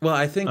here? Well,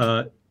 I think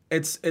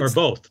it's or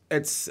both.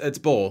 It's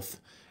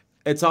both.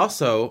 It's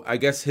also, I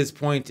guess, his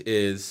point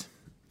is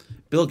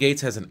Bill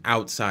Gates has an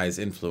outsized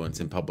influence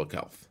in public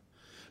health.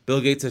 Bill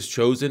Gates has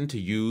chosen to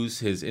use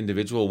his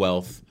individual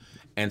wealth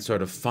and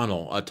sort of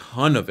funnel a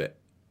ton of it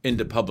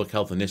into public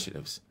health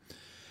initiatives.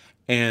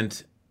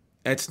 And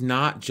it's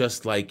not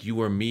just like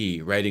you or me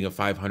writing a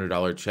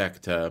 $500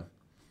 check to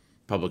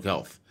public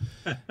health.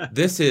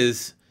 This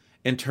is,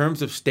 in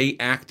terms of state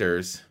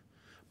actors,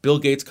 Bill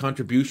Gates'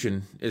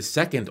 contribution is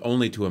second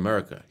only to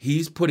America.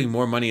 He's putting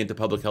more money into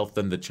public health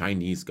than the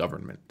Chinese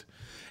government.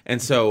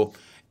 And so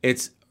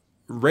it's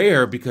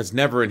rare because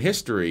never in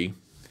history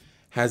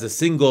has a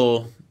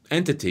single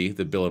entity,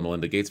 the Bill and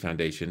Melinda Gates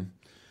Foundation,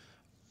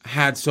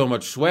 had so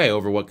much sway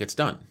over what gets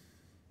done.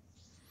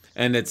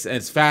 And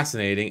it's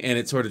fascinating, and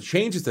it sort of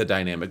changes the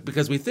dynamic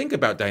because we think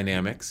about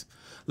dynamics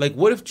like,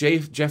 what if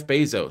Jeff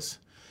Bezos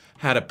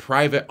had a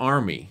private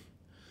army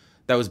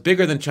that was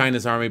bigger than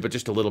China's army but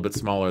just a little bit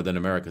smaller than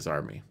America's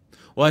army?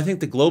 Well, I think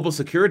the global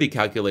security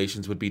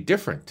calculations would be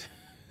different.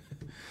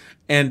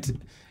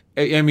 And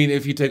I mean,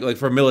 if you take, like,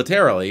 for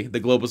militarily, the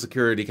global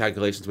security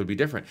calculations would be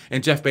different.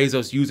 And Jeff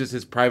Bezos uses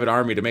his private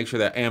army to make sure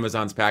that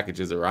Amazon's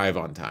packages arrive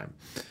on time.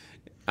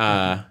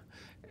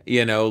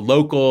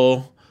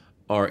 Local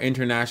or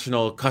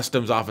international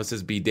customs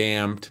offices be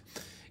damned.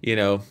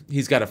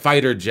 He's got a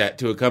fighter jet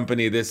to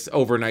accompany this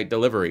overnight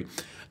delivery.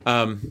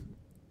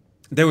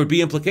 There would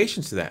be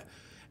implications to that.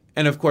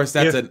 And of course,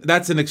 if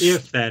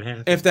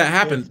that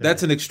happened,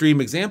 that's an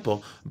extreme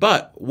example.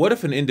 But what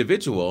if an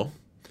individual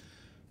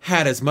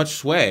had as much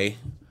sway,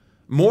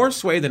 more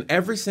sway than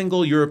every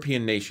single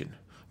European nation,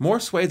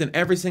 more sway than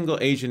every single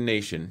Asian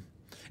nation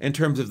in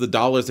terms of the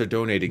dollars they're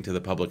donating to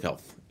the public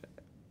health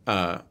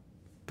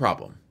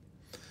problem?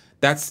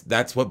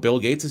 That's what Bill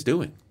Gates is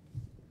doing.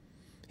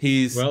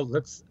 Well,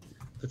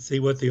 Let's see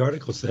what the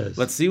article says.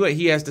 Let's see what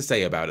he has to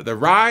say about it. The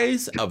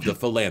rise of the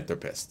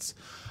philanthropists.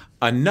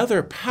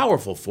 Another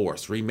powerful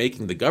force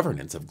remaking the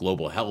governance of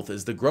global health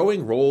is the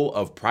growing role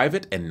of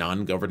private and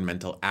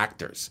non-governmental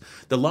actors.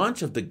 The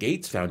launch of the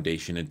Gates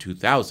Foundation in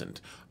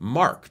 2000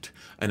 marked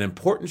an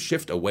important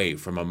shift away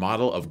from a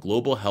model of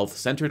global health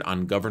centered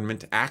on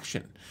government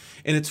action.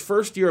 In its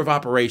first year of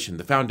operation,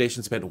 the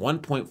foundation spent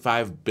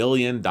 $1.5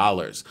 billion,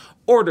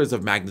 orders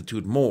of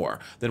magnitude more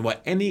than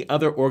what any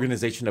other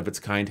organization of its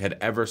kind had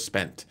ever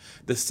spent.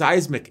 The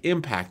seismic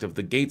impact of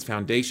the Gates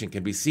Foundation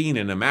can be seen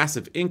in a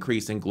massive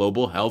increase in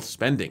global health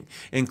spending,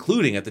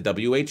 including at the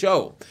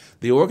WHO.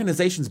 The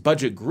organization's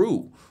budget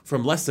grew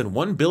from less than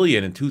 $1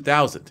 billion in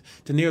 2000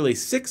 to nearly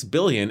 $6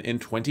 billion in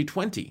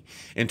 2020.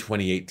 In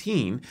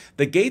 2018,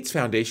 the Gates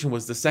Foundation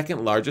was the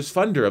second largest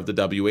funder of the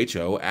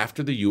WHO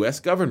after the U.S.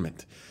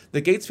 government.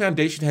 The Gates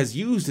Foundation has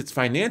used its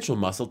financial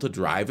muscle to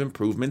drive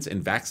improvements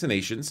in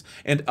vaccinations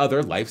and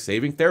other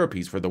life-saving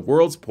therapies for the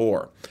world's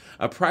poor.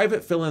 A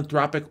private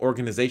philanthropic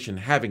organization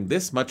having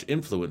this much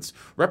influence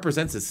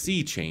represents a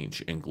sea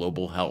change in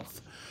global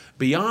health.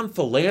 Beyond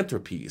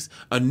philanthropies,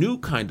 a new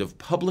kind of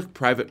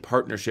public-private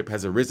partnership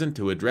has arisen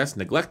to address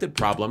neglected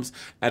problems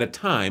at a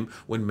time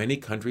when many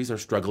countries are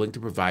struggling to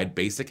provide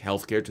basic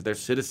health care to their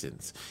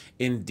citizens.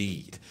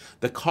 Indeed,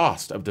 the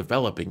cost of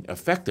developing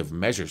effective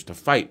measures to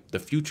fight the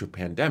future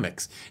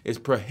pandemics is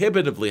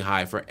prohibitively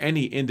high for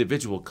any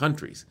individual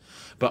countries.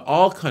 But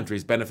all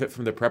countries benefit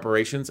from the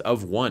preparations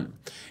of one.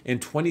 In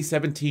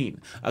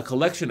 2017, a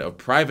collection of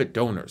private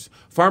donors,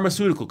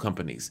 pharmaceutical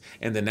companies,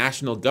 and the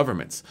national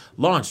governments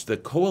launched the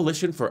Coalition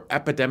for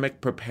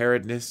Epidemic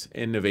Preparedness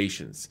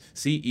Innovations,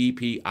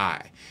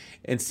 CEPI.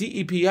 And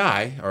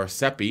CEPI, or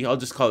CEPI, I'll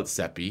just call it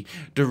CEPI,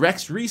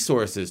 directs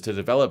resources to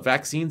develop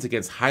vaccines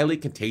against highly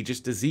contagious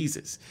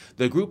diseases.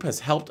 The group has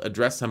helped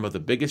address some of the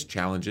biggest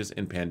challenges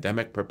in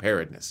pandemic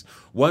preparedness,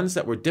 ones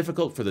that were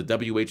difficult for the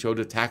WHO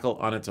to tackle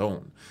on its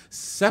own.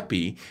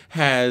 CEPI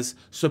has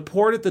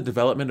supported the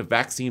development of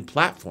vaccine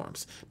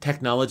platforms,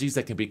 technologies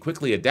that can be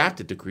quickly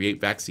adapted to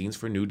create vaccines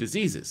for new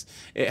diseases.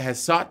 It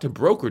has sought to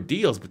broker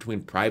deals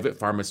between private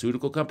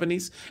pharmaceutical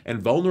companies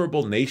and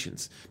vulnerable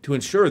nations to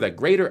ensure that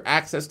greater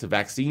access to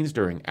vaccines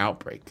during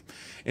outbreak.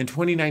 In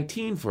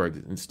 2019, for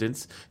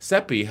instance,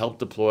 CEPI helped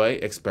deploy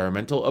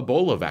experimental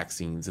Ebola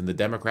vaccines in the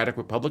Democratic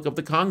Republic of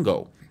the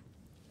Congo.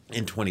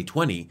 In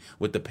 2020,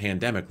 with the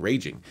pandemic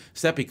raging,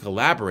 CEPI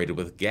collaborated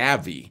with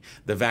Gavi,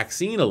 the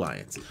Vaccine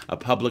Alliance, a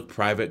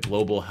public-private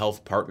global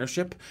health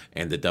partnership,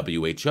 and the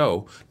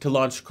WHO to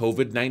launch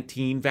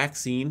COVID-19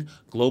 vaccine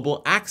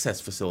global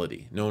access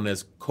facility, known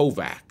as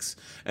COVAX,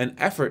 an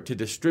effort to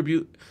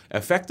distribute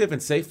effective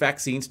and safe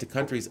vaccines to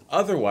countries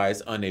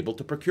otherwise unable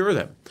to procure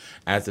them.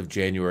 As of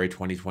January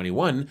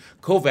 2021,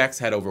 COVAX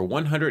had over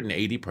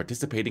 180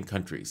 participating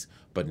countries,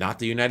 but not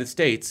the United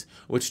States,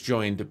 which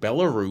joined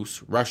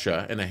Belarus,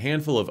 Russia, and a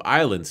handful of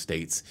island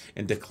states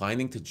in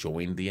declining to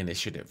join the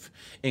initiative.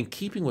 In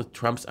keeping with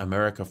Trump's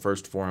America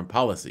First foreign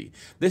policy,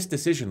 this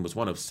decision was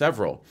one of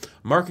several,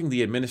 marking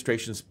the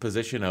administration's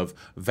position of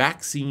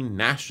vaccine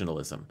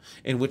nationalism,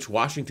 in which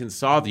Washington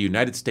saw the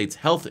United States'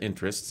 health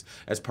interests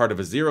as part of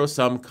a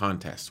zero-sum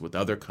contest with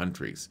other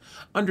countries.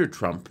 Under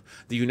Trump,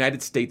 the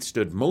United States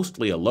stood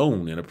mostly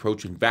alone in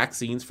approaching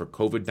vaccines for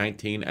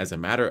COVID-19 as a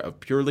matter of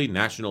purely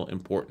national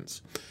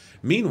importance.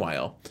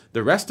 Meanwhile,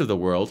 the rest of the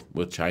world,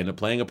 with China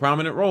playing a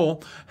prominent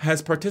role,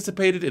 has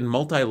participated in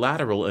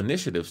multilateral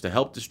initiatives to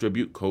help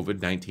distribute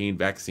COVID-19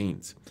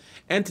 vaccines.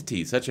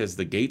 Entities such as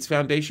the Gates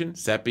Foundation,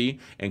 CEPI,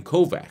 and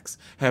COVAX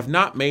have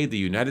not made the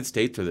United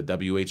States or the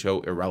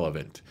WHO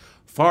irrelevant.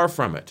 Far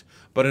from it.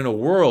 But in a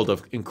world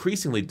of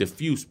increasingly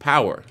diffuse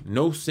power,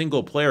 no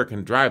single player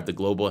can drive the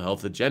global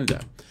health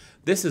agenda.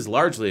 This is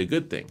largely a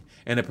good thing,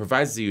 and it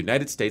provides the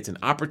United States an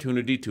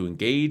opportunity to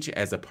engage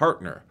as a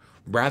partner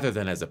rather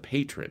than as a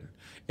patron,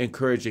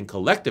 encouraging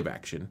collective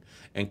action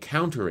and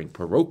countering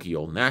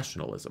parochial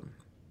nationalism.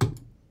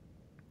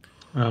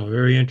 Wow,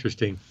 very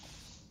interesting.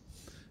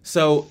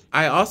 So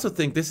I also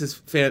think this is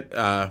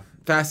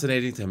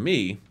fascinating to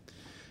me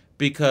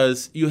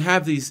because you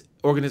have these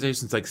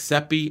organizations like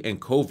CEPI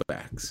and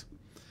COVAX.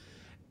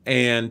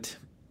 And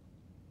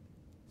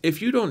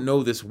if you don't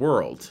know this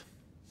world,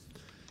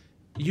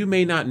 you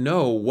may not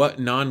know what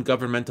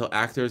non-governmental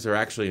actors are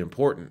actually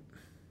important.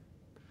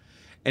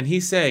 And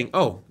he's saying,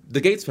 oh, the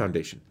Gates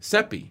Foundation,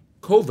 CEPI,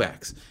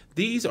 COVAX,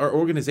 these are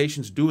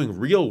organizations doing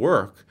real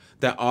work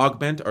that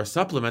augment or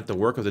supplement the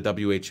work of the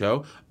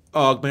WHO,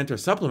 augment or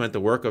supplement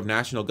the work of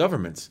national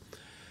governments.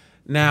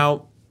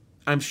 Now,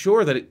 I'm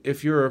sure that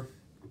if you're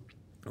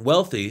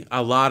wealthy,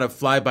 a lot of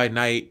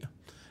fly-by-night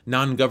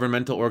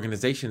non-governmental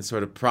organizations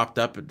sort of propped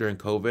up during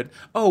COVID.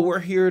 Oh, we're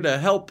here to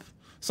help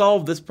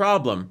solve this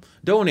problem.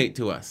 Donate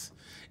to us.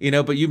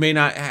 But you may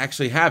not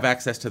actually have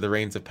access to the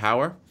reins of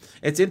power.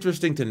 It's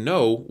interesting to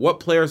know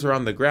what players are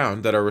on the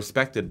ground that are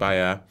respected by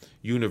a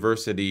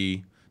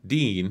university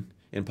dean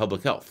in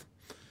public health.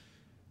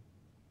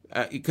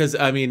 Because,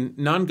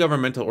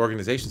 non-governmental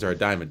organizations are a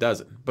dime a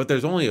dozen, but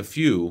there's only a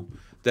few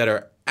that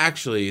are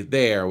actually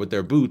there with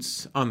their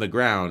boots on the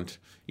ground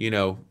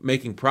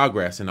making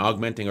progress and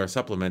augmenting or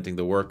supplementing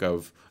the work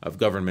of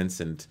governments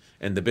and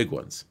the big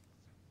ones.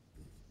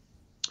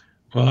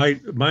 Well,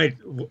 my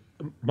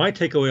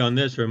takeaway on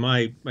this, or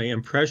my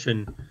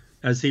impression,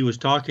 as he was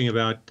talking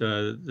about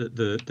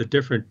the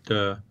different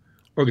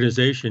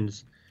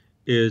organizations,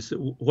 is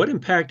what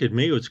impacted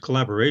me was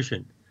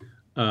collaboration.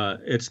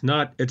 It's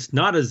not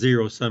a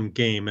zero sum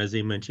game, as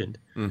he mentioned.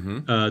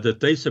 That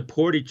they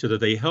support each other,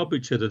 they help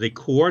each other, they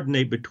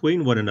coordinate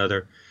between one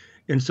another,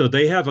 and so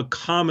they have a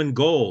common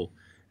goal,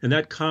 and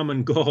that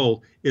common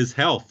goal is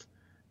health.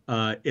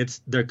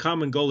 It's their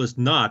common goal is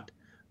not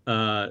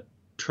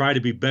try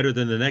to be better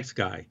than the next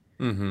guy.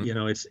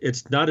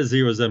 It's not a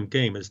zero sum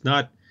game. It's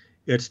not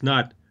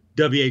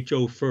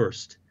WHO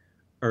first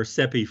or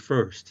CEPI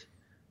first.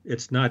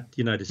 It's not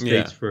United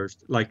States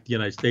first, like the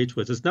United States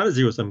was. It's not a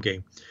zero sum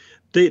game.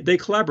 They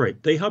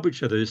collaborate, they help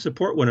each other, they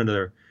support one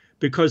another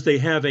because they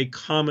have a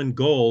common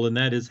goal, and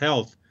that is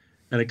health,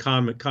 and a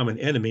common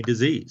enemy,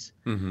 disease.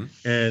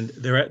 And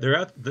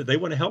they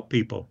want to help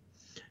people.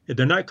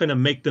 They're not going to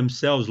make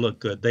themselves look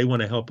good. They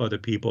want to help other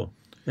people,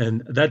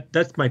 and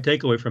that's my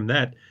takeaway from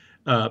that.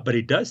 But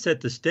he does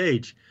set the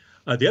stage.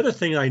 The other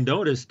thing I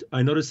noticed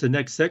the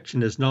next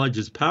section is knowledge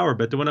is power.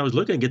 But when I was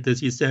looking at this,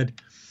 he said,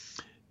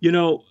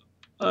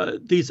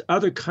 these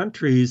other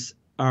countries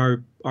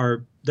are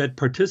that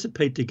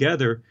participate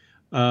together,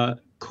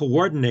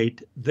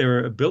 coordinate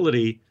their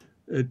ability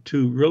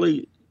to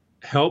really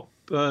help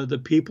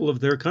the people of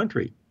their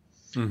country.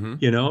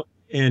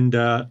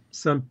 And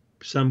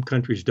some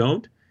countries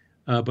don't,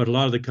 but a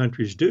lot of the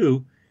countries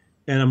do.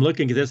 And I'm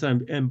looking at this,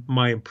 and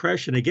my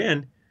impression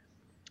again,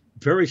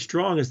 very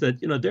strong, is that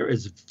there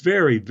is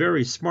very,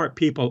 very smart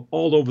people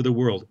all over the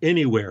world,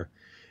 anywhere.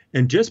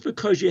 And just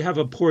because you have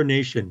a poor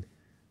nation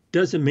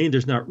doesn't mean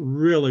there's not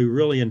really,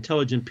 really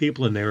intelligent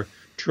people in there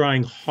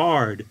trying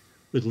hard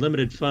with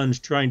limited funds,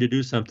 trying to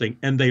do something,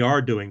 and they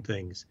are doing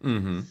things.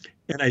 And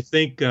I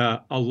think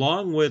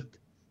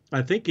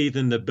I think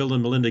even the Bill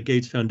and Melinda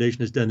Gates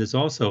Foundation has done this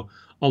also,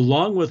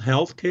 along with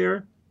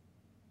healthcare.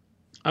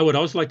 I would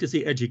also like to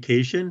see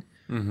education,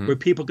 where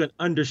people can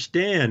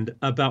understand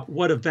about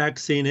what a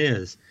vaccine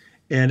is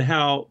and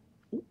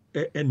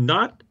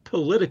not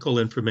political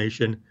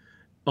information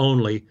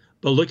only,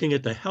 but looking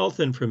at the health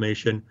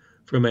information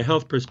from a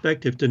health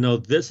perspective to know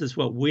this is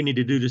what we need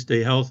to do to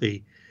stay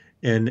healthy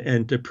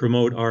and to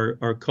promote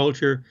our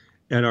culture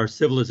and our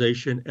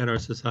civilization and our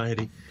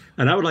society.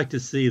 And I would like to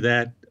see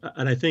that.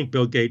 And I think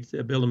Bill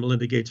and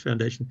Melinda Gates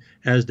Foundation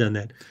has done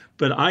that.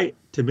 But I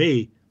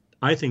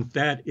think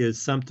that is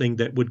something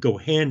that would go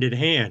hand in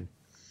hand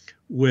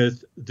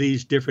with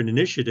these different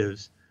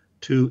initiatives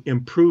to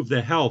improve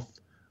the health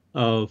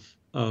of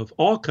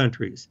all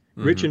countries,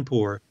 rich and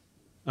poor,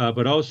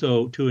 but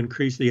also to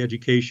increase the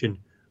education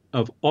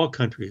of all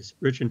countries,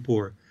 rich and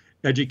poor.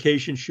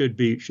 Education should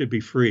be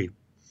free,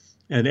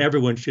 and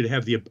everyone should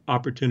have the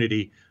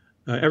opportunity.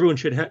 Everyone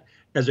should have,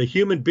 as a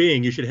human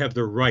being, you should have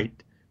the right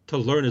to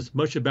learn as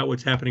much about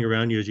what's happening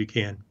around you as you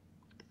can.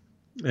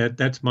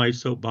 That's my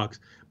soapbox.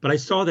 But I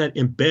saw that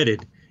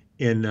embedded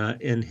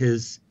in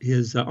his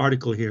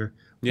article here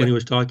when he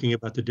was talking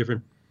about the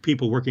different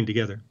people working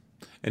together.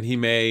 And he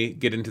may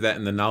get into that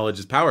in the knowledge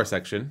is power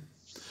section.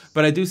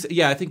 But I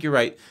think you're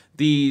right.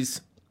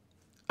 These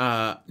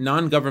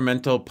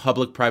non-governmental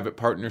public-private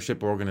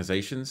partnership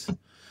organizations,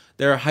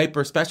 they're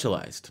hyper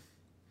specialized.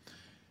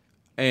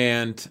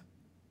 And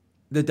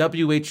the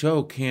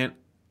WHO can't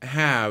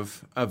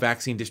have a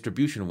vaccine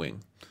distribution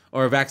wing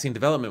or a vaccine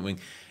development wing.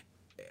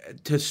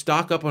 To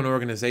stock up an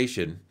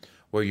organization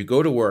where you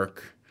go to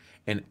work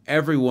and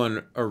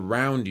everyone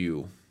around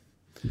you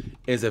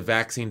is a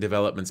vaccine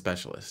development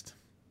specialist,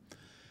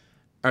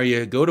 or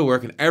you go to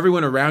work and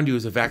everyone around you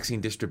is a vaccine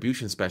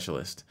distribution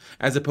specialist,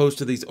 as opposed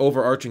to these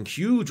overarching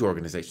huge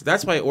organizations.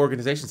 That's why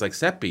organizations like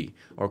CEPI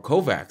or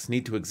COVAX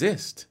need to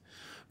exist,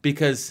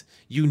 because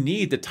you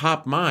need the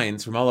top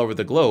minds from all over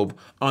the globe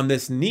on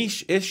this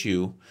niche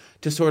issue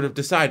to sort of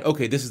decide,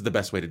 okay, this is the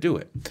best way to do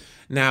it.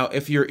 Now,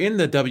 if you're in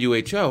the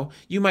WHO,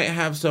 you might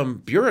have some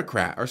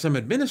bureaucrat or some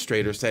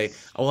administrator say,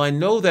 well, I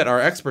know that our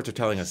experts are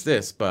telling us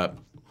this, but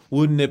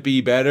wouldn't it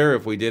be better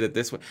if we did it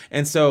this way?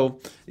 And so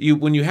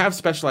when you have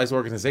specialized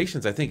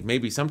organizations, I think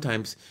maybe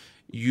sometimes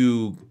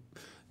the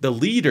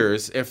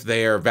leaders, if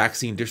they are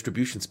vaccine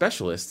distribution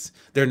specialists,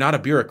 they're not a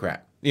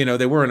bureaucrat.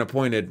 They weren't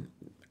appointed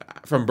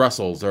from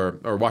Brussels or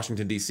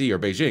Washington, D.C. or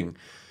Beijing.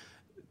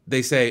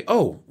 They say,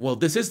 oh, well,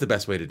 this is the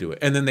best way to do it.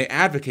 And then they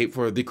advocate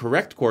for the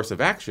correct course of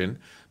action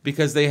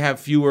because they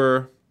have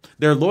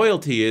their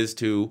loyalty is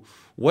to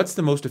what's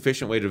the most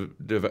efficient way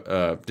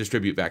to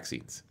distribute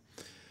vaccines.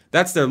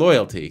 That's their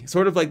loyalty.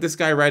 Sort of like this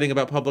guy writing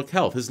about public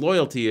health. His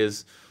loyalty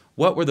is,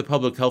 what were the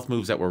public health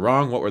moves that were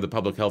wrong? What were the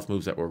public health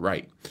moves that were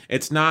right?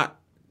 It's not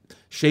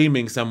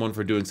shaming someone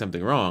for doing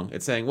something wrong.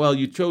 It's saying, well,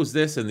 you chose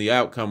this and the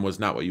outcome was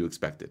not what you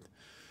expected.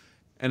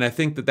 And I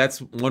think that that's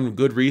one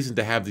good reason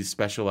to have these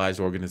specialized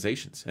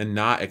organizations and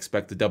not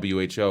expect the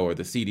WHO or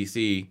the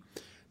CDC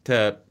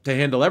to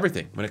handle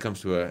everything when it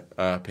comes to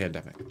a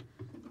pandemic.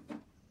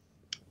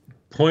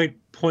 Point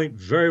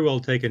very well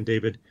taken,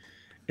 David.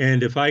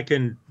 And if I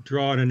can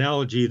draw an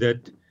analogy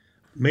that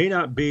may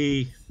not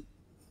be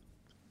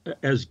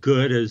as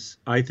good as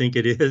I think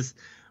it is,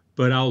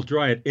 but I'll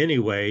draw it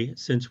anyway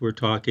since we're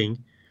talking,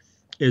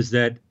 is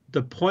that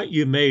the point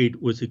you made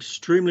was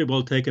extremely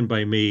well taken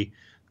by me,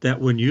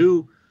 that when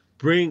you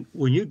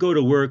go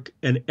to work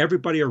and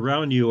everybody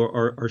around you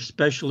are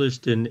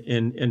specialists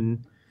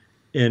in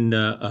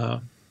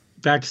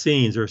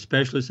vaccines or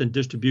specialists in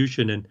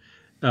distribution, and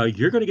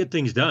you're going to get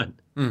things done.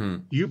 Hmm.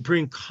 You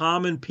bring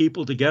common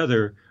people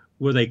together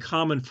with a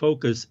common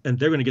focus, and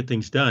they're going to get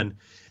things done.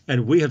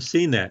 And we have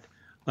seen that.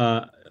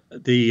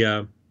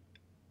 The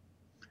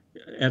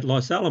At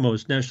Los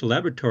Alamos National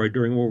Laboratory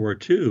during World War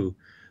II,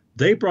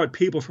 they brought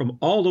people from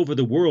all over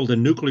the world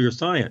in nuclear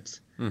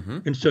science. Hmm.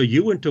 And so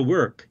you went to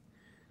work,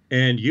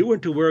 and you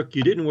went to work,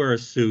 you didn't wear a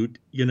suit,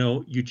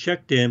 you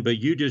checked in, but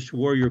you just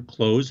wore your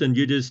clothes and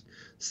you just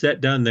sat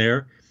down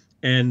there.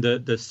 And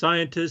the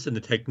scientists and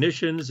the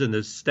technicians and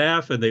the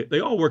staff, and they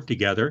all worked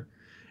together,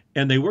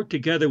 and they worked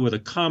together with a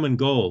common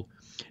goal.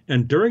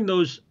 And during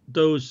those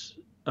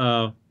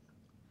the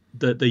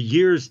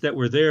years that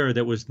were there,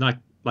 that was not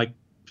like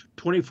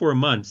 24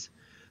 months,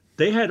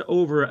 they had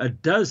over a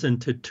dozen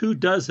to 2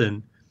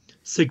 dozen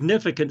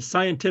significant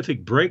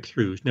scientific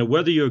breakthroughs. Now,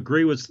 whether you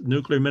agree with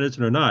nuclear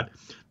medicine or not,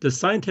 the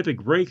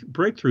scientific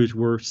breakthroughs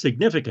were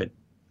significant.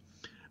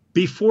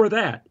 Before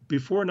that,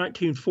 before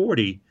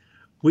 1940,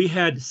 we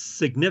had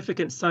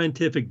significant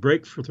scientific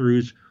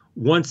breakthroughs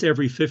once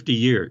every 50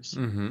 years.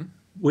 Hmm.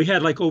 We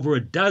had like over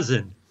a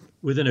dozen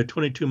within a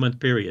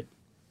 22-month period.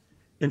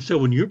 And so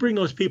when you bring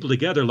those people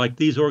together, like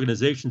these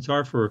organizations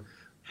are for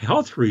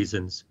health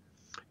reasons,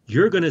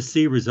 you're going to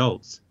see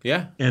results.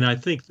 Yeah. And I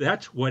think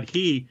that's what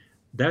Anish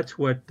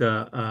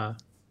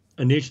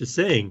is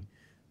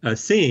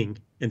seeing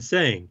and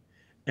saying.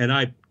 And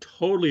I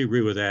totally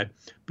agree with that,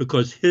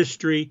 because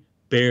history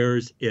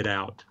bears it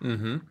out.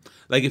 Hmm.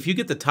 Like if you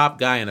get the top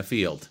guy in a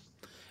field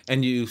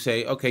and you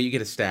say, okay, you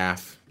get a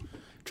staff,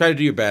 try to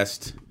do your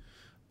best,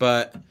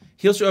 but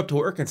he'll show up to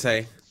work and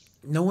say,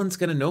 no one's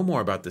going to know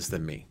more about this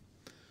than me.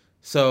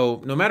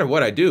 So no matter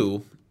what I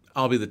do,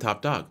 I'll be the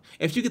top dog.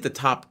 If you get the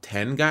top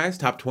 10 guys,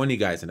 top 20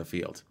 guys in a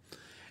field,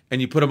 and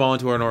you put them all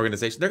into an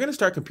organization, they're going to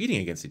start competing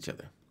against each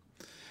other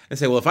and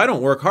say, well, if I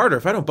don't work harder,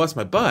 if I don't bust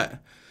my butt,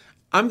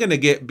 I'm going to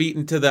get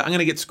I'm going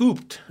to get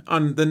scooped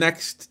on the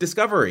next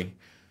discovery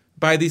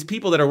by these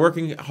people that are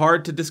working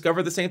hard to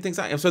discover the same things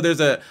I am. So there's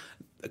a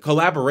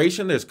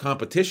collaboration, there's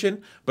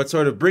competition, but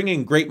sort of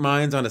bringing great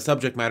minds on a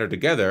subject matter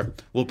together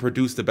will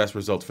produce the best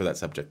results for that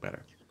subject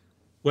matter.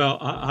 Well,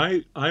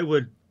 I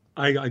know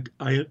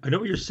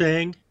what you're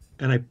saying,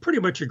 and I pretty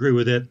much agree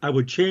with it. I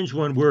would change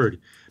one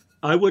word.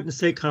 I wouldn't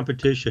say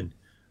competition.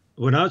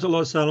 When I was at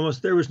Los Alamos,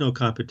 there was no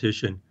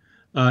competition.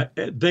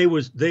 They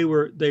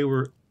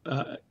were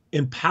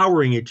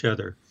empowering each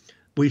other.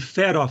 We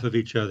fed off of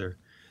each other.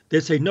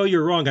 They'd say, "No,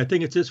 you're wrong. I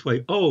think it's this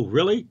way." "Oh,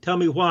 really? Tell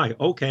me why."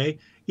 "Okay,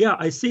 yeah,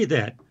 I see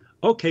that."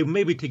 "Okay,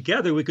 maybe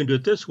together we can do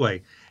it this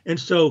way." And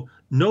so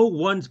no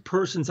one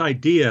person's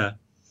idea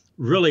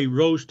really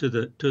rose to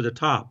the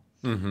top.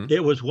 Hmm.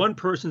 It was one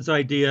person's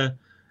idea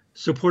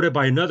supported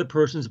by another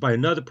person's,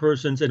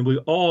 and we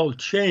all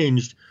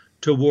changed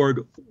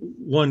toward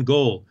one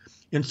goal.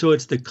 And so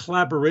it's the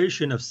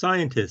collaboration of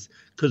scientists,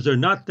 because they're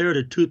not there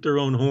to toot their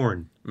own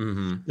horn.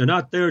 Hmm. They're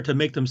not there to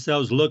make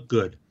themselves look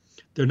good.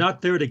 They're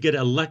not there to get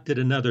elected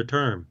another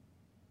term.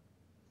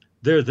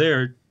 They're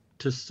there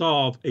to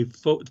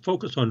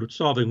focus on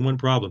solving one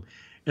problem.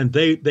 And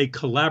they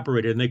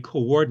collaborated and they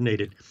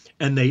coordinated,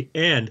 and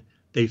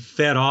they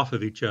fed off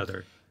of each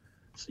other.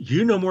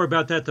 You know more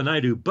about that than I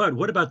do, but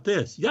what about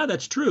this? Yeah,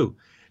 that's true.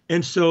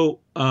 And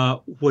so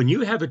when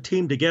you have a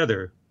team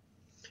together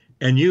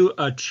and you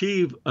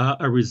achieve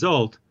a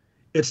result,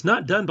 it's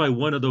not done by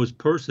one of those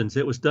persons.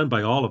 It was done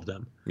by all of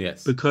them.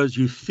 Yes. Because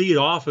you feed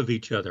off of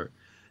each other.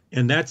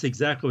 And that's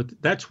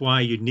that's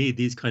why you need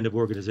these kind of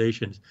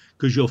organizations,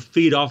 because you'll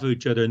feed off of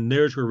each other, and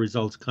there's where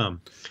results come.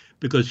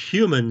 Because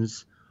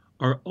humans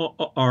are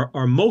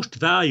most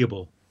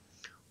valuable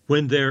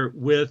when they're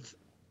with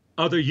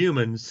other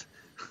humans,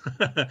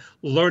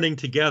 learning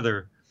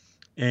together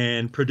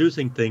and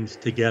producing things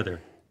together.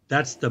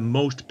 That's the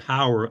most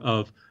power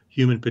of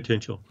human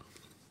potential.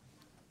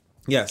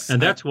 Yes.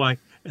 And that's why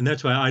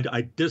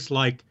I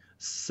dislike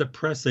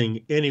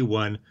suppressing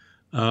anyone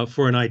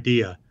for an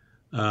idea,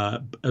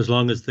 as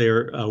long as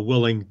they're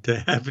willing to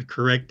have it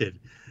corrected.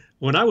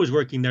 When I was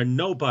working there,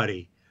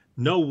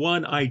 no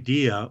one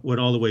idea went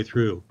all the way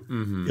through.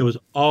 Hmm. It was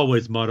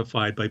always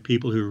modified by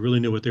people who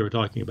really knew what they were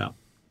talking about.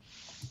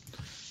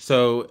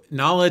 So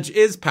knowledge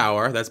is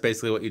power. That's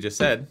basically what you just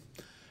said.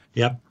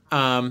 Yep.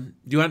 Do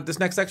you want this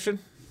next section?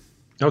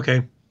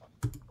 Okay.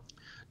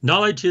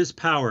 Knowledge is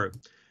power.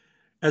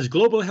 As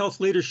global health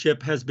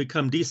leadership has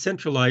become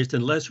decentralized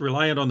and less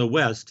reliant on the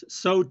West,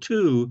 so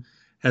too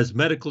has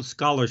medical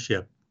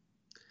scholarship.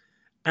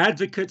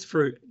 Advocates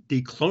for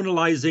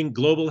decolonializing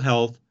global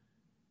health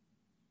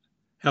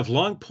have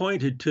long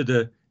pointed to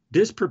the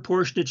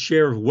disproportionate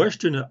share of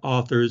Western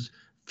authors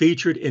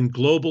featured in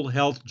global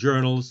health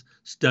journals,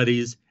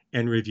 studies,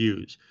 and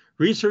reviews.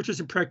 Researchers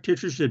and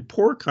practitioners in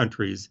poor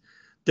countries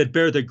that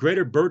bear the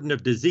greater burden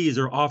of disease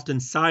are often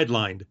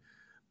sidelined,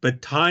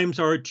 but times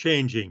are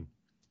changing.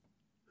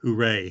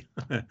 Hooray.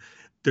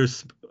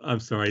 I'm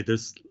sorry,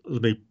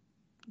 let me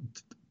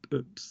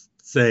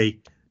say,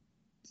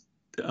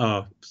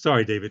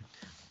 sorry, David.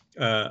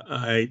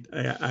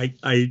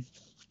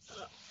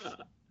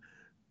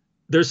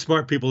 There's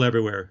smart people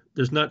everywhere.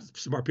 There's not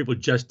smart people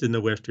just in the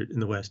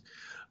West.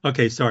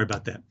 Okay, sorry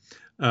about that.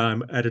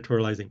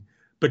 Editorializing.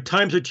 But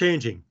times are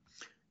changing.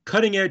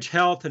 Cutting edge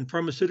health and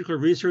pharmaceutical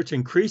research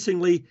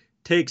increasingly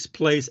takes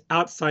place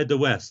outside the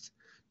West.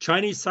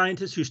 Chinese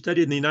scientists who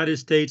studied in the United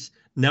States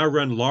now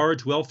run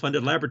large,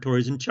 well-funded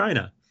laboratories in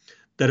China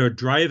that are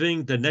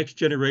driving the next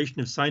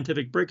generation of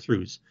scientific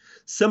breakthroughs.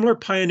 Similar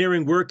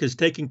pioneering work is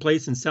taking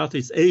place in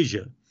Southeast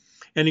Asia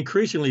and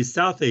increasingly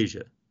South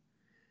Asia.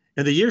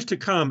 In the years to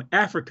come,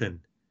 African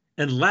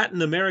and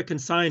Latin American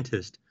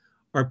scientists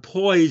are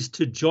poised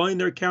to join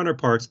their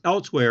counterparts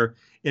elsewhere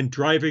in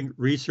driving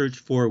research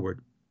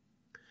forward.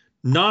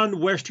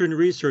 Non-Western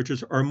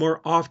researchers are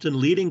more often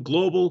leading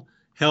global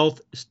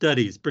health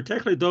studies,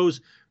 particularly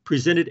those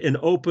presented in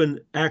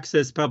open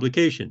access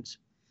publications.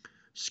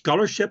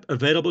 Scholarship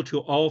available to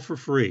all for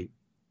free.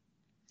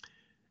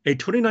 A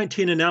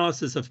 2019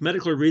 analysis of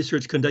medical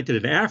research conducted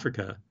in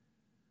Africa,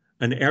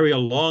 an area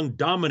long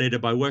dominated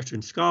by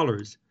Western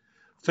scholars,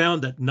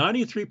 found that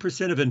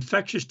 93% of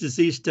infectious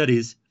disease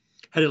studies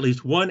had at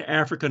least one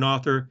African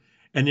author,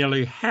 and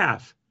nearly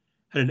half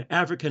had an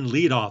African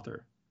lead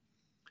author.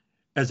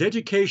 As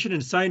education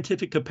and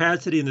scientific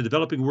capacity in the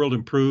developing world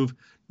improve,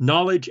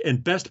 knowledge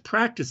and best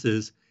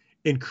practices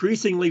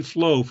increasingly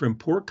flow from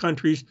poor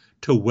countries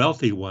to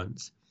wealthy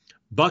ones,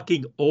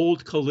 bucking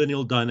old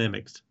colonial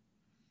dynamics.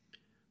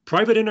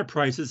 Private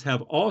enterprises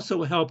have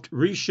also helped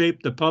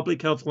reshape the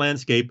public health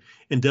landscape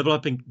in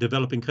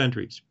developing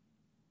countries.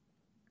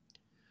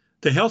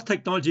 The health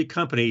technology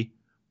company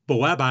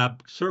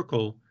Boabab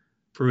Circle,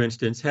 for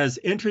instance, has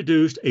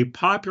introduced a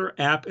popular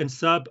app in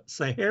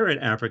sub-Saharan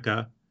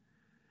Africa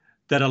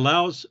that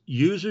allows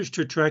users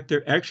to track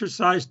their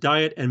exercise,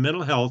 diet, and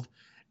mental health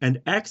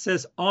and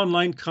access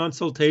online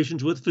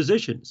consultations with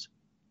physicians.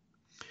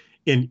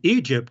 In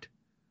Egypt,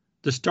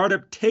 the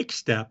startup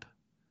TakeStep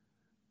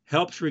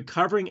helps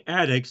recovering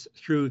addicts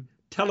through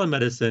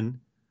telemedicine,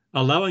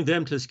 allowing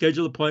them to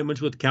schedule appointments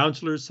with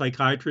counselors,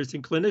 psychiatrists,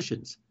 and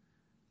clinicians.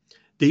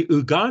 The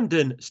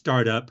Ugandan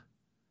startup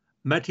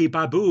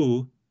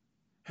Matibabu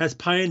has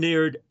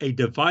pioneered a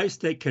device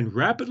that can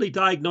rapidly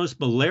diagnose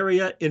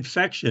malaria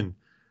infection,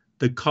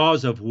 the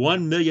cause of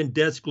 1 million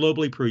deaths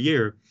globally per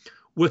year,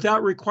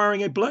 without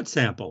requiring a blood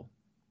sample.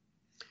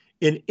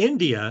 In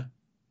India,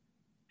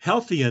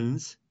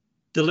 Healthians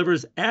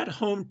delivers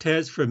at-home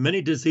tests for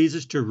many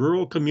diseases to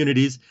rural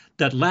communities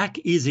that lack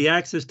easy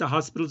access to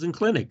hospitals and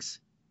clinics.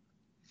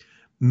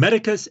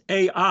 Medicus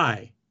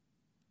AI,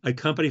 a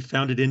company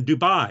founded in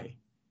Dubai,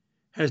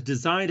 has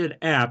designed an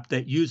app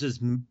that uses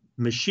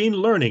machine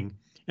learning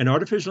and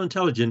artificial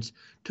intelligence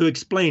to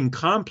explain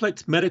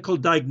complex medical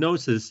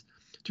diagnosis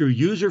through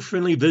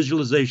user-friendly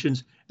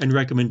visualizations and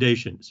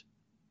recommendations.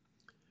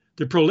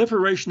 The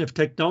proliferation of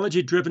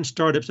technology-driven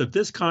startups of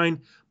this kind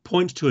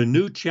points to a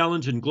new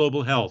challenge in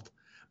global health,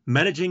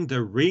 managing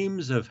the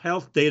reams of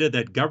health data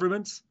that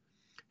governments,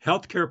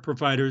 healthcare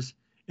providers,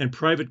 and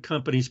private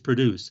companies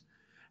produce.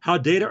 How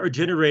data are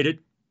generated,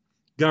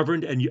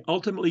 governed, and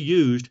ultimately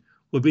used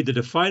will be the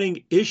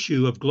defining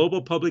issue of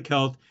global public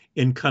health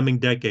in coming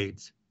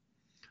decades.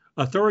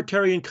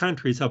 Authoritarian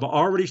countries have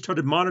already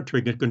started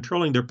monitoring and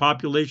controlling their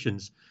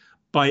populations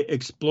by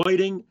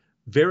exploiting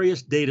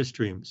various data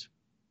streams.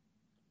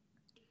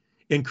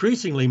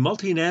 Increasingly,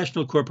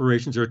 multinational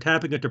corporations are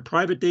tapping into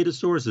private data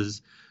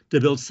sources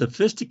to build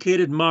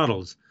sophisticated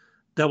models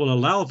that will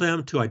allow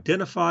them to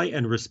identify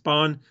and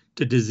respond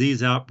to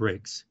disease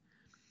outbreaks.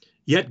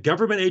 Yet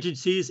government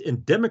agencies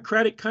in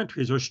democratic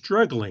countries are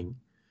struggling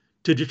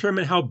to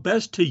determine how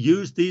best to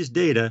use these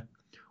data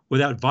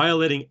without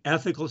violating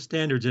ethical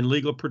standards and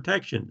legal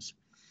protections.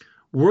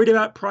 Worried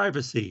about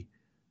privacy,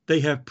 they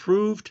have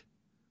proved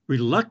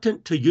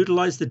reluctant to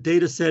utilize the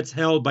data sets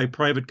held by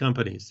private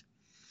companies.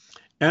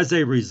 As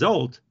a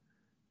result,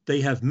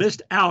 they have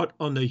missed out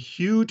on the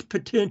huge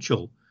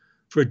potential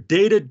for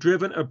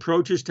data-driven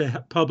approaches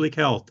to public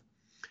health,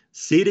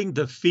 ceding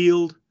the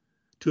field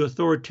to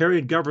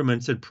authoritarian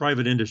governments and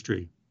private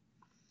industry.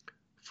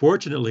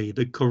 Fortunately,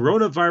 the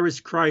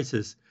coronavirus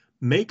crisis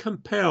may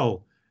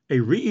compel a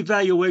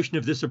reevaluation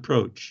of this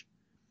approach,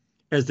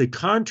 as the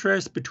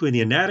contrast between the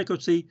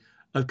inadequacy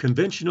of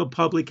conventional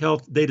public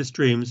health data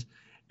streams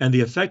and the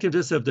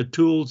effectiveness of the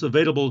tools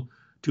available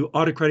to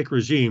autocratic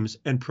regimes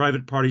and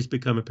private parties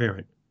become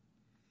apparent.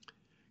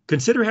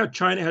 Consider how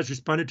China has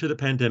responded to the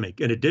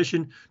pandemic. In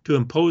addition to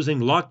imposing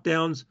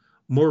lockdowns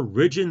more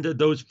rigid than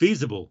those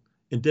feasible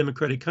in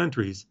democratic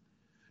countries,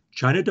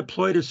 China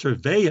deployed a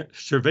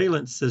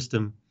surveillance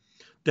system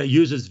that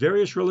uses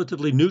various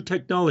relatively new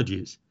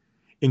technologies,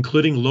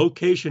 including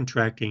location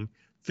tracking,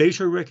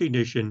 facial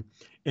recognition,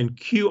 and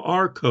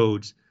QR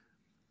codes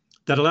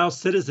that allow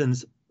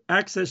citizens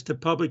access to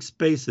public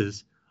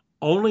spaces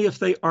only if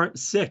they aren't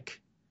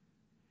sick.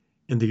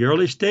 In the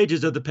early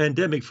stages of the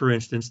pandemic, for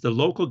instance, the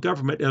local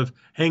government of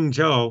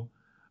Hangzhou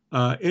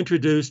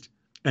introduced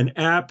an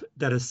app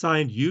that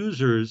assigned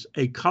users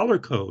a color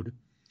code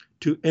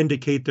to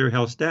indicate their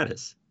health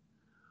status.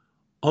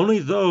 Only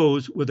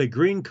those with a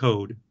green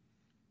code,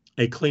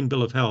 a clean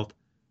bill of health,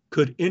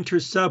 could enter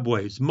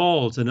subways,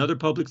 malls, and other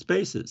public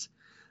spaces.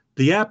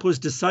 The app was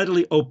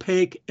decidedly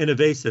opaque and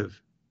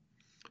evasive.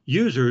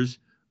 Users,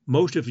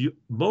 most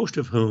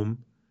of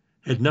whom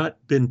had not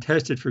been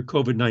tested for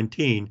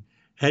COVID-19,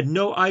 had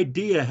no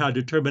idea how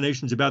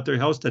determinations about their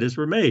health status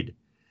were made,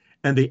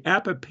 and the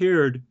app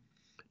appeared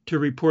to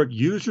report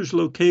users'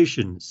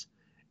 locations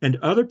and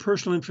other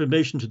personal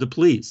information to the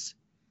police.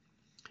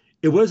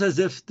 It was as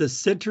if the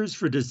Centers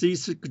for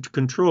Disease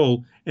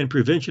Control and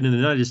Prevention in the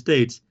United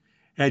States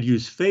had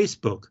used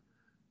Facebook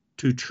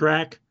to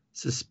track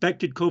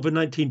suspected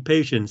COVID-19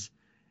 patients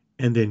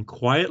and then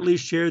quietly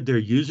shared their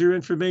user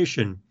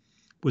information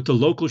with the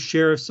local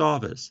sheriff's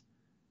office.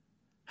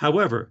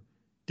 However,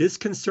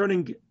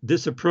 disconcerting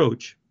this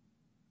approach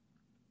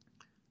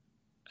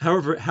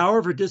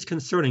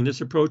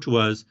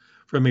was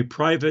from a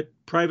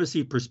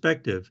privacy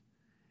perspective,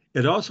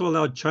 it also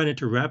allowed China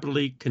to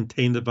rapidly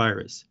contain the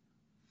virus.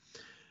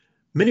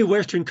 Many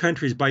Western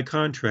countries, by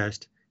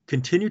contrast,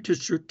 continue to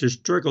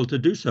struggle to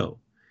do so,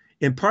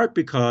 in part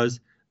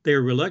because they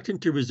are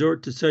reluctant to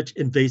resort to such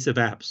invasive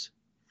apps.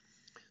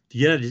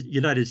 The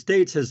United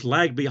States has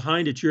lagged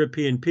behind its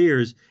European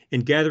peers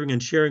in gathering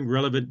and sharing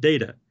relevant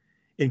data,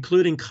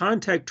 including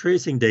contact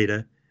tracing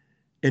data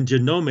and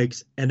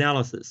genomics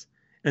analysis,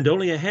 and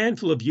only a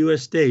handful of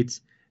U.S.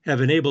 states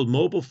have enabled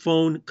mobile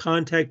phone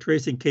contact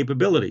tracing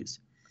capabilities.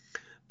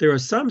 There are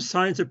some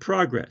signs of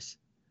progress.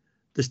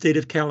 The state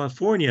of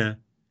California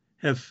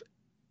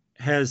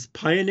has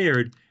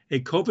pioneered a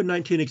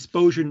COVID-19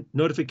 exposure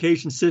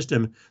notification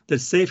system that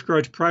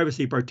safeguards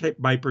privacy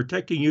by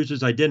protecting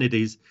users'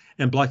 identities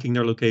and blocking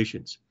their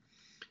locations.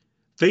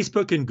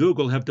 Facebook and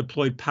Google have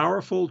deployed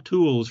powerful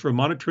tools for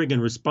monitoring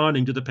and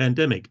responding to the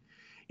pandemic,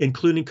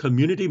 including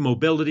community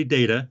mobility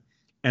data,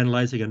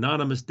 analyzing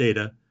anonymous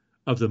data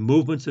of the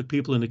movements of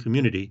people in the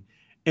community,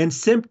 and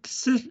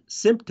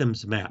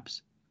symptoms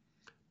maps,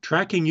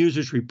 tracking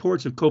users'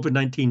 reports of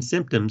COVID-19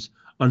 symptoms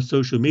on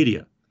social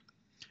media.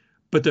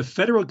 But the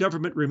federal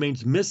government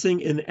remains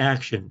missing in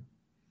action.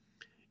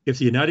 If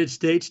the United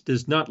States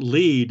does not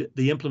lead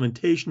the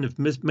implementation of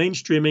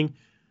mainstreaming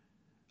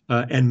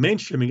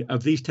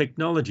of these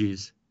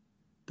technologies,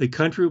 the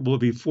country will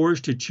be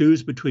forced to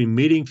choose between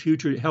meeting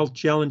future health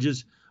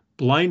challenges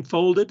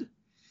blindfolded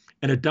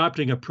and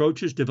adopting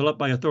approaches developed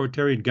by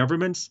authoritarian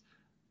governments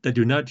that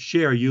do not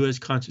share U.S.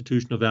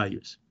 constitutional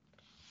values.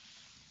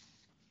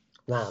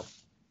 Wow.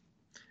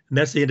 And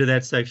that's the end of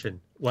that section.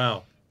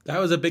 Wow. That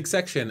was a big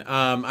section.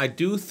 I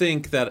do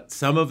think that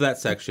some of that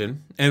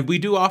section, and we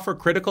do offer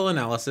critical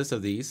analysis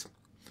of these,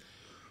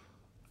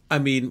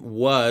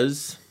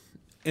 was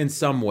in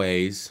some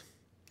ways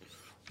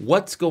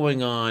what's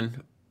going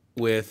on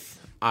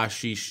with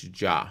Ashish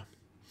Jha.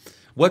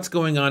 What's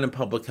going on in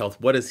public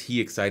health? What is he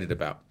excited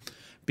about?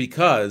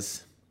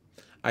 Because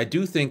I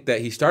do think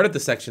that he started the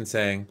section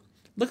saying,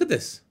 look at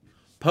this.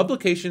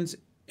 Publications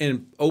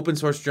in open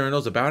source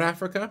journals about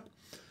Africa,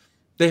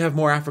 they have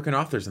more African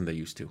authors than they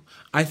used to.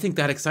 I think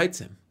that excites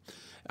him.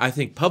 I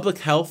think public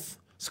health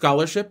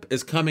scholarship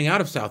is coming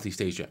out of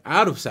Southeast Asia,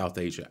 out of South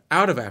Asia,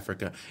 out of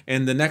Africa.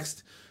 In the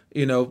next,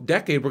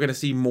 decade, we're going to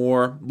see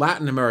more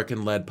Latin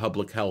American-led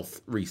public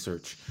health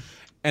research.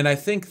 And I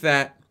think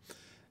that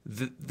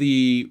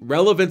the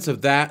relevance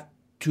of that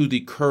to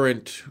the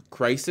current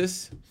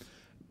crisis,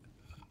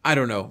 I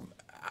don't know.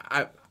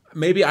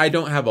 Maybe I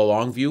don't have a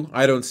long view.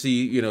 I don't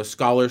see,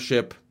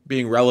 scholarship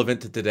being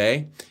relevant to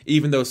today,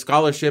 even though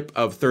scholarship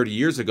of 30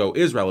 years ago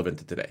is relevant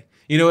to today.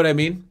 You know what I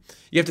mean?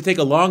 You have to take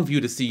a long view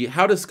to see,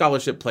 how does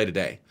scholarship play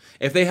today?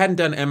 If they hadn't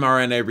done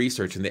mRNA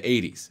research in the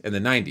 80s and the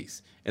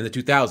 90s and the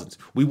 2000s,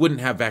 we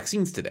wouldn't have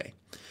vaccines today.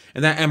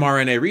 And that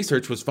mRNA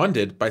research was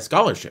funded by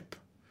scholarship.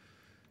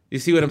 You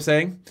see what I'm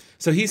saying?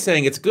 So he's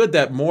saying it's good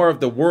that more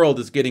of the world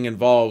is getting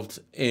involved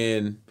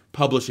in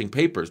publishing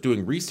papers,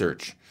 doing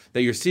research,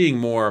 that you're seeing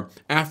more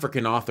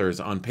African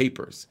authors on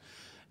papers.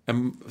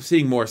 I'm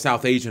seeing more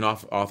South Asian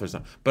authors.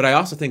 But I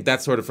also think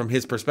that's sort of from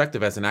his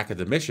perspective as an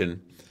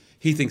academician,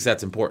 he thinks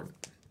that's important.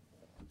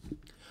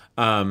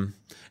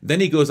 Then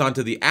he goes on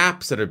to the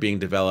apps that are being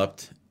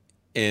developed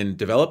in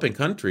developing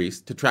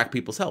countries to track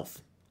people's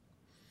health.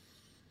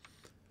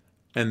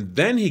 And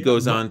then he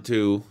goes on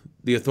to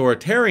the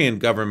authoritarian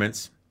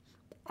governments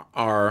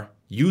are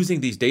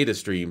using these data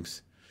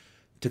streams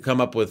to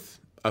come up with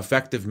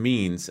effective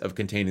means of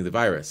containing the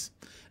virus.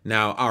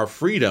 Now, our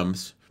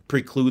freedoms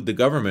preclude the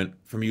government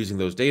from using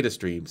those data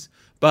streams,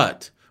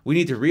 but we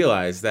need to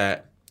realize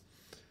that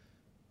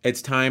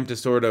it's time to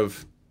sort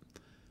of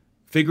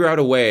figure out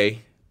a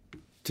way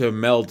to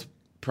meld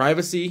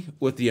privacy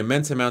with the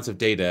immense amounts of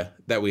data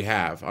that we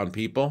have on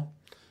people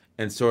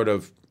and sort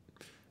of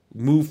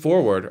move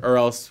forward, or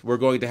else we're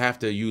going to have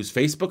to use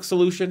Facebook's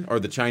solution or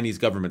the Chinese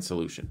government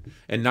solution.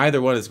 And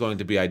neither one is going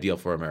to be ideal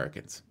for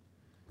Americans.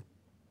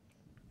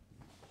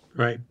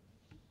 Right.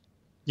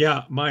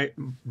 Yeah, my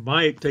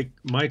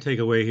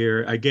takeaway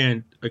here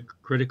again, a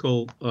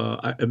critical,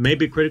 it may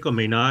be critical,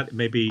 may not,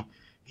 maybe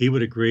he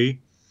would agree,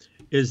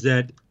 is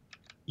that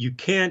you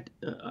can't.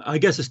 I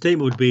guess the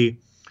statement would be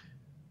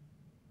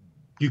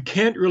you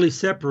can't really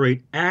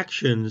separate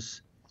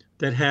actions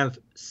that have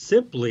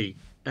simply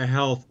a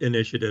health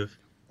initiative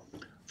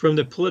from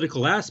the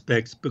political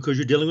aspects because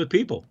you're dealing with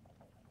people.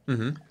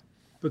 Hmm.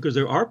 Because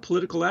there are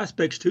political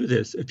aspects to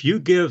this. If you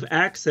give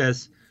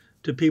access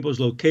to people's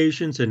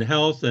locations and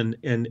health and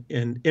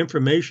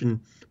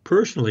information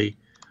personally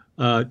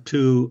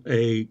to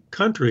a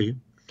country,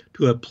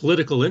 to a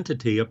political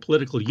entity, a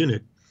political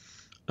unit,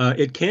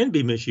 it can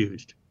be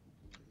misused.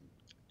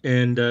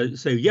 And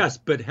say yes,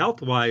 but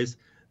health-wise,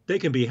 they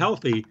can be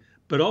healthy,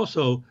 but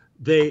also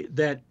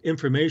that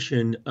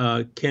information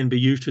can be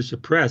used to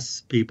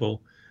suppress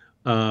people.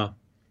 Uh,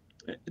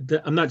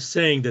 I'm not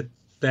saying that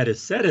that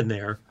is said in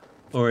there,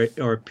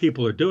 or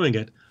people are doing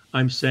it.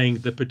 I'm saying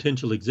the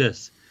potential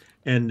exists,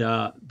 and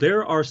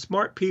there are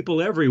smart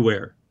people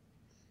everywhere,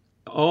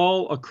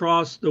 all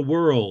across the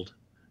world,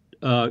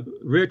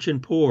 rich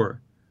and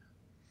poor.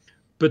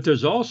 But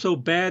there's also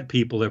bad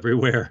people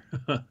everywhere,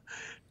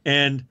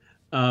 and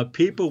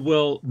people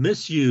will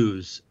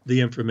misuse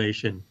the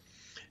information.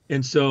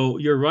 And so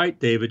you're right,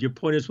 David. Your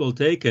point is well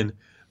taken.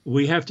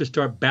 We have to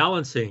start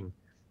balancing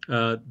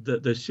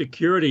the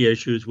security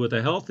issues with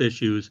the health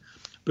issues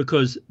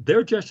because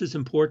they're just as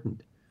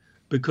important.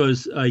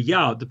 Because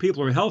yeah, the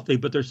people are healthy,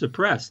 but they're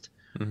suppressed,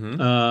 Hmm.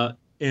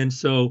 and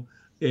so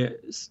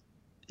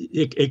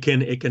it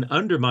can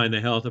undermine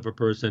the health of a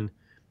person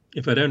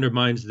if it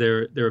undermines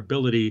their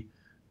ability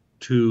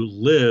to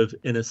live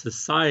in a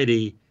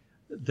society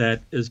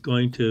that is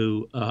going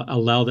to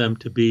allow them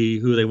to be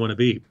who they want to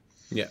be,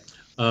 Yeah.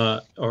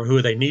 or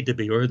who they need to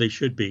be, or who they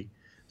should be.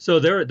 So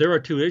there are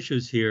two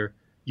issues here.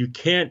 You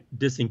can't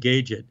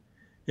disengage it,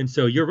 and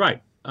so you're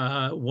right.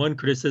 One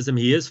criticism,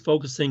 he is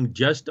focusing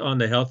just on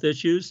the health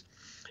issues,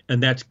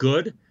 and that's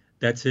good.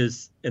 That's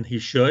his, and he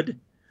should.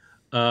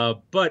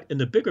 But in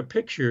the bigger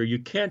picture, you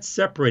can't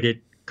separate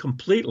it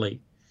completely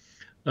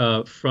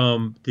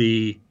from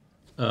the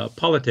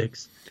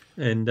politics,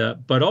 and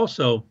but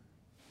also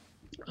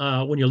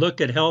when you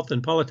look at health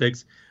and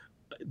politics,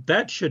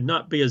 that should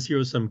not be a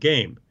zero-sum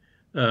game.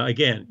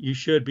 Again, you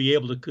should be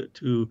able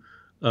to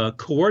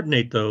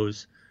coordinate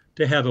those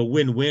to have a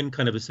win-win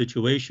kind of a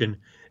situation.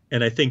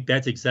 And I think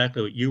that's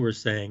exactly what you were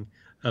saying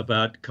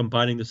about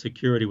combining the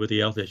security with the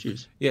health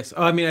issues. Yes.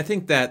 I mean, I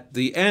think that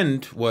the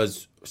end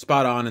was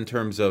spot on in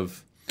terms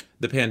of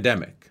the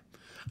pandemic.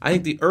 I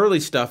think the early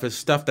stuff is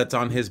stuff that's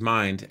on his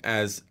mind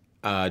as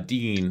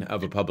dean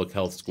of a public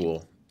health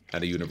school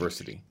at a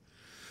university.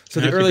 So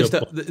That's a good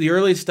point. the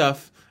early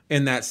stuff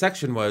in that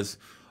section was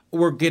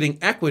we're getting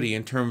equity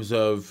in terms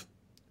of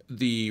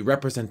the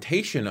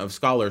representation of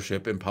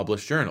scholarship in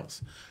published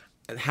journals.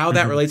 How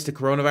that Mhm. relates to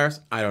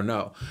coronavirus, I don't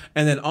know.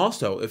 And then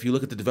also, if you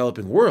look at the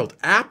developing world,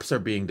 apps are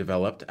being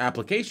developed,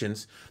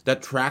 applications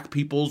that track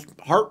people's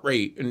heart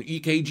rate and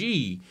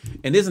EKG.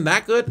 And isn't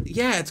that good?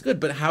 Yeah, it's good.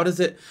 But how does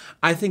it?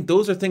 I think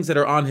those are things that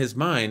are on his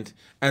mind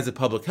as a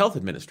public health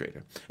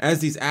administrator. As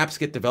these apps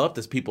get developed,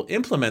 as people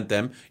implement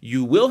them,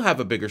 you will have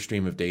a bigger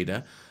stream of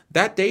data.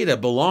 That data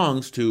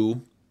belongs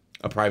to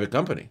a private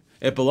company.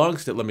 It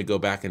belongs to, let me go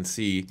back and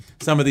see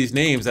some of these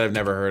names that I've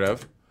never heard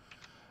of.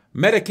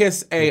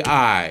 Medicus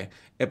AI.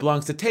 It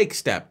belongs to Take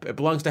Step. It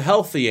belongs to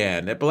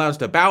Healthien. It belongs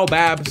to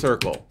Baobab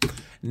Circle,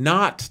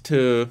 not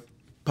to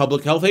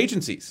public health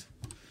agencies.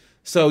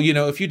 So,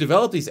 if you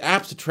develop these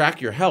apps to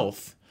track your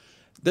health,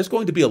 there's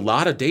going to be a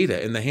lot of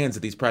data in the hands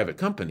of these private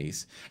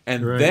companies.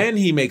 And Right. then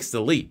he makes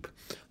the leap.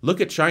 Look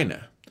at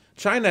China.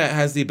 China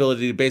has the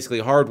ability to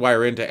basically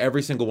hardwire into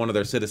every single one of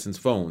their citizens'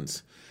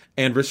 phones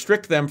and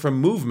restrict them from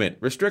movement,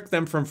 restrict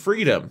them from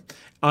freedom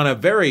on a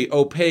very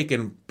opaque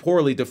and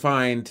poorly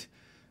defined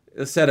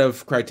set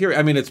of criteria.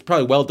 I mean, it's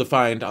probably well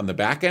defined on the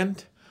back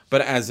end,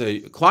 but as a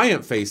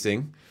client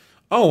facing,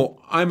 oh,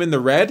 I'm in the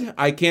red.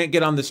 I can't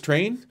get on this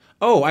train.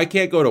 Oh, I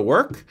can't go to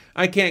work.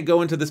 I can't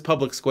go into this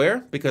public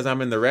square because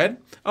I'm in the red.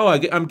 Oh,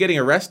 I'm getting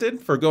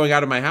arrested for going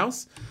out of my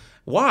house.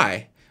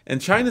 Why?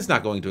 And China's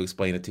not going to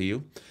explain it to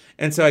you.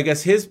 And so I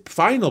guess his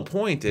final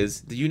point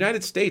is the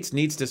United States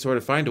needs to sort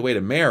of find a way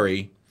to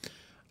marry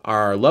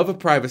our love of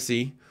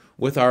privacy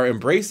with our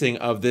embracing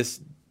of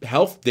this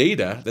health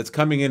data that's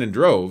coming in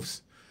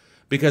droves.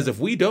 Because if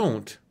we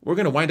don't, we're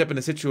going to wind up in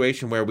a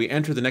situation where we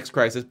enter the next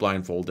crisis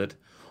blindfolded,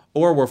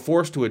 or we're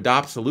forced to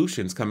adopt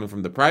solutions coming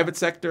from the private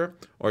sector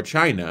or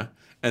China,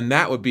 and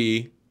that would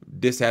be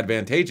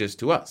disadvantageous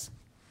to us.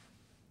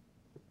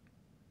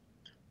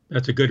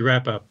 That's a good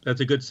wrap up.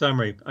 That's a good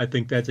summary. I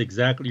think that's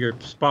exactly, you're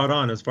spot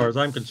on as far as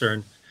I'm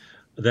concerned.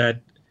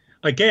 That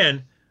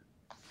again,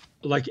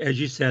 like as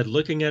you said,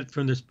 looking at it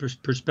from this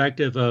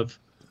perspective of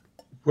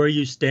where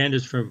you stand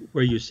is from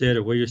where you sit,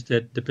 or where you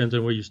sit depends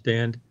on where you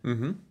stand.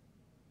 Mm-hmm.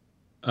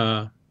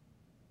 Uh,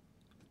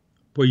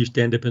 where you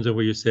stand depends on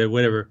where you sit,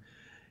 whatever.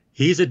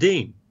 He's a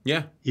dean.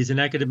 Yeah. He's an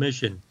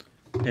academician,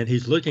 and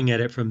he's looking at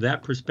it from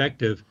that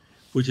perspective,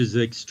 which is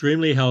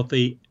extremely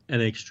healthy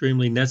and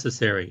extremely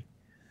necessary.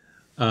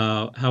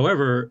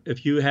 However,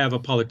 if you have a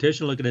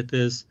politician looking at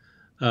this,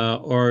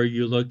 or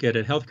you look at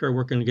a healthcare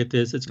worker and get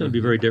this, it's going to be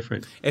very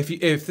different.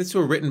 If this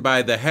were written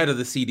by the head of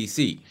the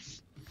CDC,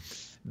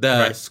 the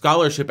Right.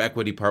 scholarship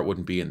equity part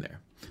wouldn't be in there.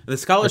 The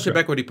scholarship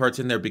right. equity part's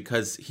in there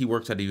because he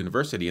works at a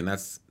university, and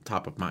that's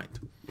top of mind.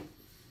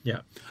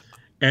 Yeah.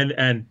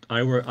 And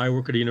I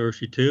work at a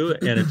university too,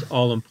 and it's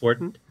all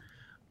important.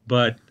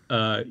 But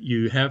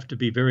you have to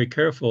be very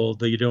careful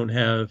that you don't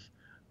have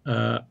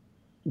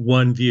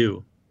one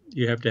view.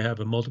 You have to have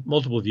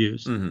multiple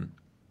views.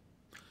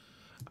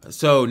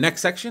 So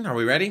next section, are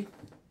we ready?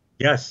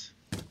 Yes.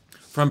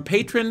 From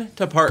patron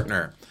to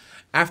partner.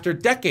 After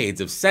decades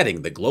of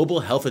setting the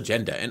global health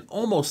agenda and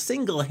almost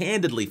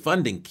single-handedly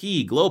funding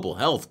key global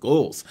health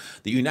goals,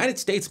 the United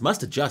States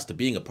must adjust to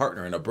being a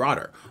partner in a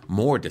broader,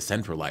 more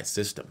decentralized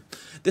system.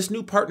 This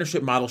new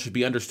partnership model should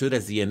be understood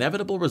as the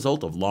inevitable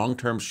result of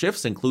long-term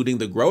shifts, including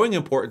the growing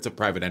importance of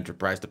private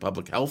enterprise to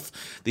public health,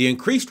 the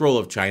increased role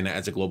of China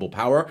as a global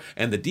power,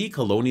 and the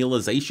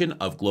decolonialization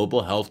of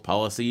global health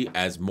policy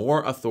as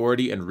more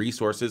authority and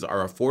resources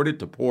are afforded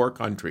to poor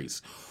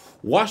countries.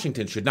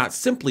 Washington should not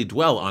simply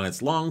dwell on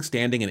its long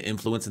standing and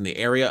influence in the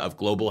area of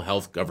global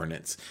health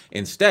governance.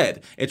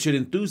 Instead, it should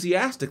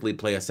enthusiastically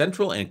play a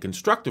central and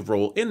constructive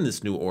role in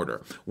this new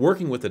order,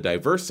 working with a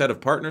diverse set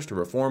of partners to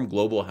reform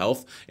global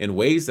health in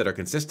ways that are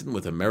consistent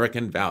with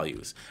American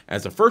values.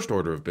 As a first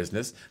order of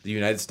business, the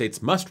United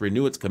States must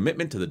renew its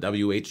commitment to the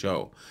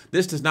WHO.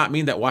 This does not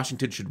mean that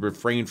Washington should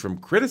refrain from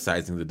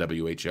criticizing the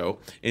WHO.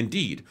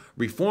 Indeed,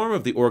 reform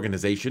of the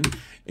organization,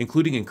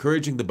 including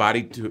encouraging the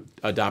body to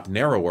adopt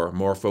narrower,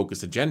 more focused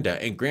agenda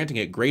and granting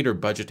it greater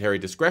budgetary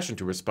discretion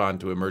to respond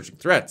to emerging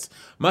threats,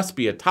 must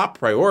be a top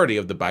priority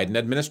of the Biden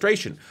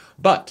administration.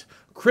 But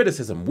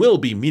criticism will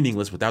be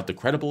meaningless without the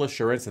credible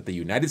assurance that the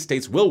United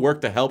States will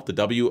work to help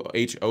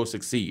the WHO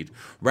succeed,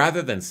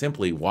 rather than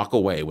simply walk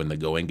away when the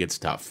going gets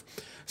tough.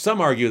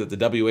 Some argue that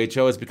the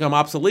WHO has become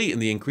obsolete in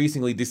the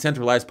increasingly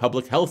decentralized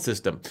public health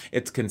system,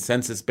 its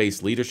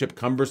consensus-based leadership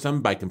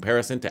cumbersome by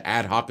comparison to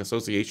ad hoc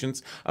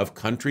associations of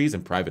countries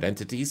and private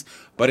entities.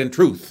 But in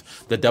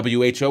truth, the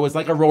WHO is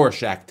like a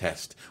Rorschach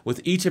test,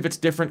 with each of its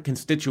different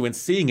constituents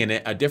seeing in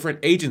it a different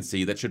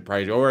agency that should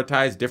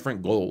prioritize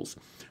different goals.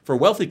 For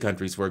wealthy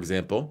countries, for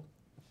example,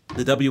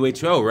 the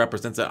WHO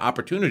represents an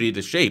opportunity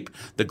to shape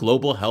the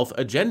global health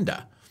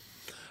agenda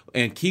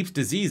and keeps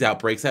disease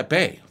outbreaks at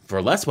bay.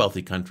 For less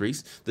wealthy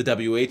countries, the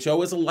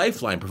WHO is a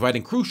lifeline,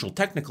 providing crucial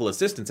technical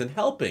assistance in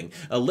helping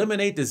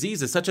eliminate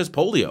diseases such as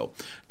polio.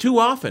 Too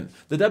often,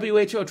 the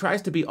WHO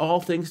tries to be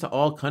all things to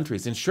all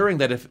countries, ensuring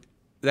that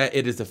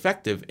it is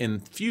effective in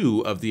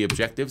few of the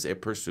objectives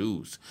it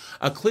pursues.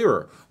 A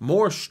clearer,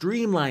 more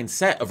streamlined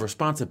set of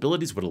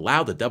responsibilities would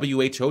allow the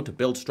WHO to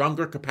build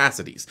stronger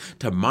capacities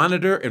to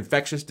monitor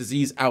infectious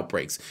disease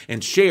outbreaks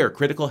and share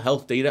critical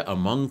health data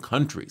among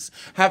countries.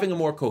 Having a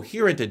more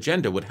coherent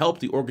agenda would help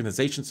the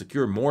organization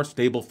secure more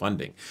stable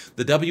funding.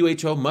 The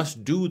WHO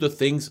must do the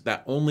things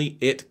that only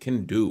it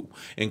can do,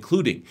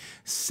 including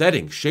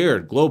setting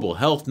shared global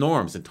health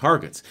norms and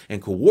targets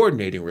and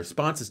coordinating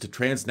responses to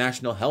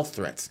transnational health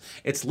threats.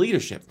 Its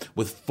leadership,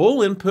 with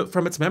full input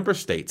from its member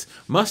states,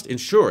 must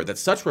ensure that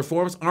such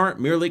reforms aren't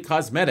merely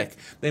cosmetic.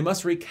 They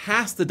must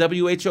recast the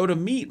WHO to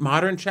meet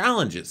modern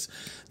challenges.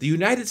 The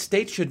United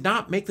States should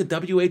not make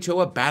the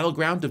WHO a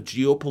battleground of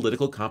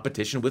geopolitical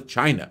competition with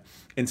China.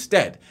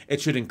 Instead, it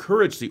should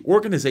encourage the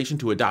organization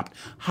to adopt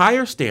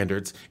higher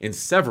standards in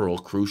several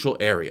crucial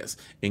areas,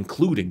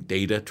 including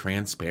data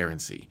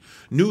transparency.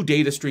 New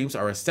data streams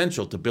are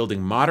essential to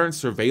building modern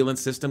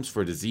surveillance systems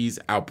for disease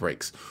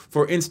outbreaks.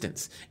 For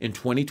instance, in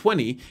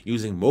 2020,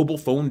 using mobile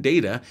phone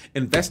data,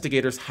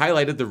 investigators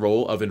highlighted the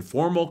role of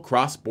informal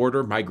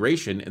cross-border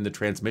migration in the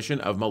transmission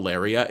of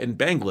malaria in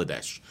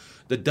Bangladesh.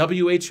 The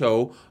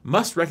WHO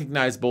must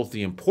recognize both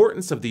the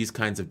importance of these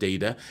kinds of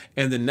data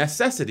and the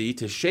necessity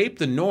to shape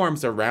the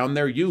norms around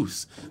their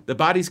use. The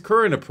body's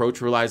current approach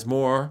relies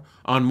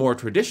on more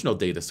traditional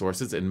data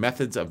sources and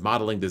methods of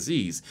modeling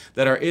disease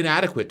that are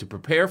inadequate to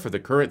prepare for the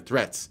current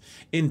threats.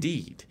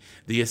 Indeed,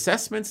 the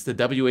assessments the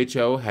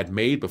WHO had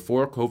made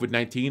before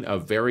COVID-19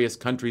 of various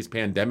countries'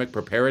 pandemic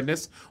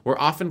preparedness were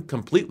often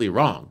completely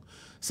wrong.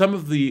 Some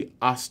of the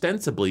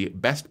ostensibly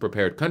best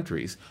prepared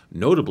countries,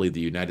 notably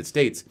the United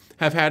States,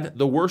 have had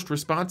the worst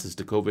responses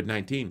to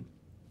COVID-19.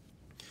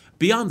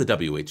 Beyond the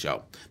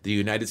WHO, the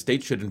United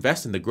States should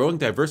invest in the growing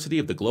diversity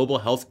of the global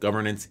health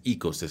governance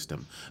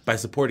ecosystem. By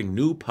supporting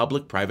new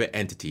public-private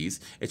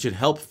entities, it should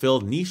help fill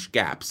niche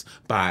gaps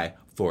by,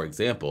 for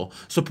example,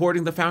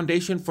 supporting the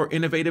Foundation for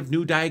Innovative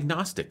New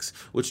Diagnostics,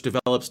 which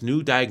develops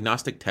new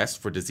diagnostic tests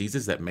for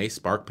diseases that may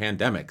spark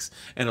pandemics,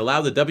 and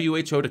allow the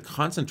WHO to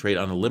concentrate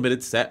on a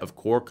limited set of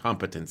core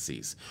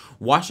competencies.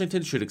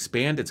 Washington should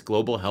expand its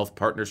global health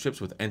partnerships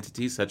with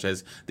entities such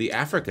as the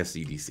Africa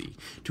CDC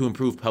to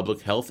improve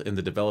public health in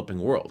the developing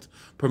world,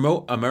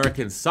 promote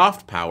American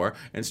soft power,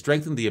 and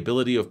strengthen the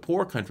ability of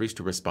poor countries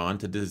to respond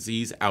to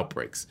disease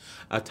outbreaks.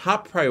 A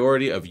top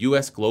priority of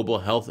U.S. global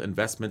health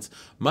investments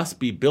must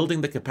be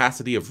building the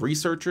capacity of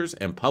researchers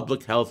and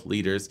public health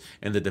leaders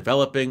in the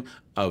developing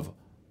of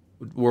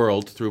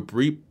world through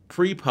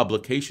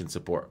pre-publication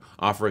support,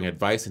 offering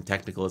advice and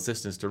technical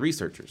assistance to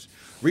researchers,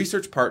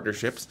 research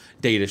partnerships,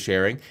 data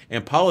sharing,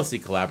 and policy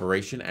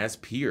collaboration as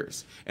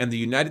peers. And the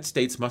United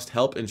States must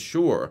help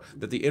ensure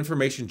that the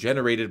information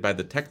generated by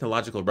the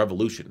technological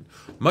revolution,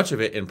 much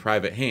of it in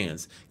private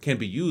hands, can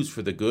be used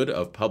for the good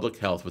of public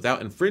health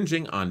without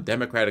infringing on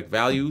democratic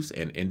values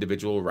and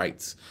individual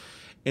rights.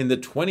 In the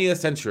 20th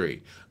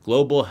century,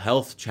 global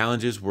health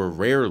challenges were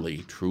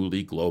rarely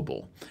truly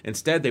global.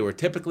 Instead, they were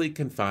typically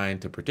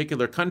confined to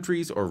particular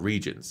countries or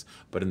regions.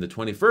 But in the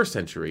 21st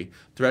century,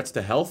 threats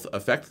to health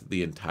affect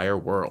the entire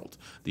world.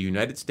 The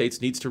United States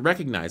needs to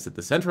recognize that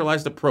the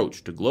centralized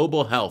approach to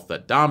global health that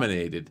it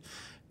dominated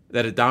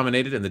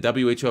and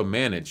the WHO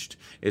managed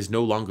is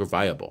no longer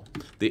viable.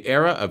 The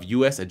era of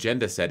U.S.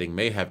 agenda setting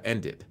may have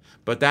ended,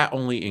 but that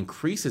only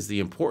increases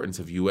the importance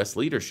of U.S.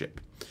 leadership.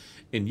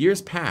 In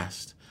years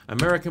past,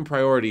 American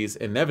priorities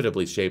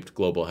inevitably shaped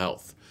global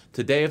health.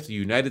 Today, if the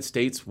United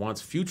States wants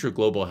future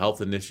global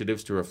health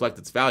initiatives to reflect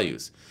its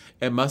values,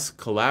 it must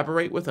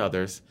collaborate with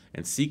others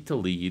and seek to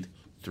lead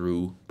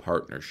through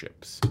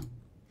partnerships.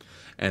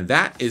 And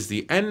that is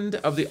the end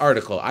of the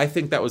article. I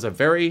think that was a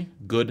very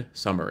good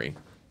summary.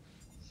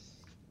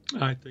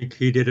 I think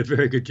he did a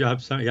very good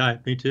job. Yeah,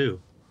 me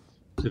too.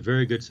 It's a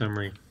very good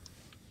summary.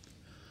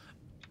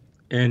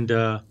 And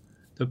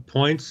the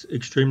points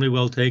extremely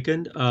well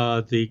taken.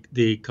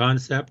 The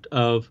concept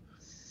of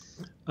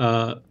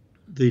the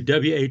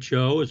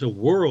WHO as a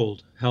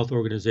World Health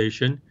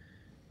Organization,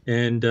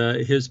 and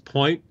his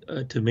point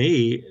to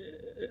me,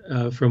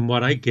 from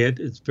what I get,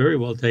 it's very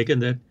well taken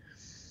that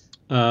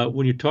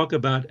when you talk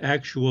about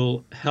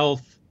actual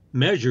health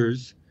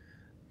measures,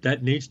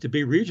 that needs to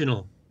be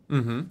regional.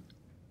 Mm-hmm.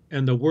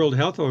 And the World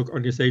Health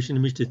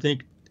Organization needs to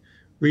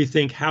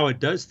rethink how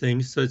it does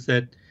things such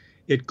that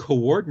it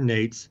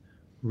coordinates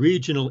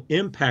regional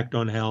impact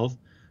on health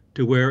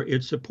to where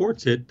it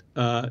supports it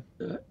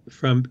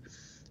from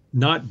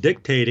not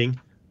dictating,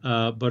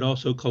 but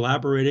also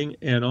collaborating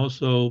and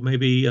also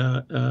maybe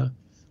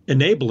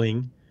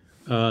enabling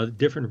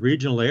different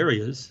regional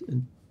areas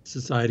and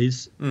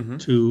societies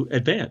to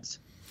advance.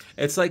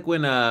 It's like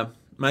when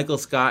Michael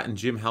Scott and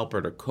Jim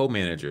Halpert are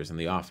co-managers in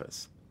the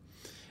office.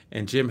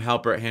 And Jim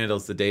Halpert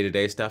handles the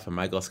day-to-day stuff and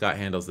Michael Scott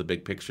handles the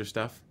big picture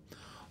stuff.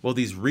 Well,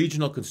 these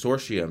regional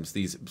consortiums,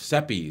 these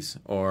CEPIs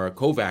or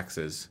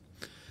COVAXs,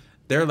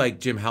 they're like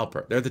Jim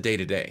Halpert. They're the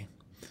day-to-day.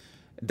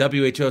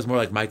 WHO is more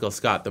like Michael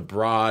Scott, the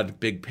broad,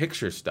 big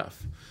picture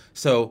stuff.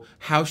 So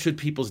how should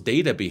people's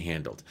data be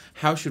handled?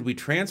 How should we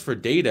transfer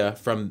data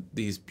from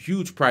these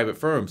huge private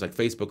firms like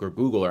Facebook or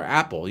Google or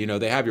Apple? You know,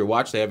 they have your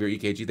watch, they have your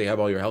EKG, they have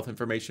all your health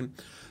information.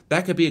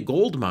 That could be a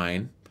gold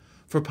mine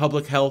for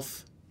public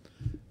health,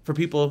 for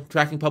people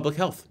tracking public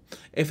health.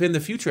 If in the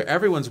future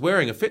everyone's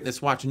wearing a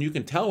fitness watch and you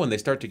can tell when they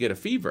start to get a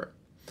fever,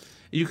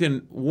 you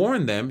can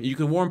warn them, you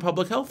can warn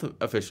public health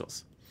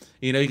officials.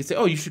 You know, you can say,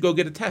 oh, you should go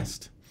get a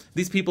test.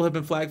 These people have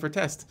been flagged for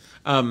tests.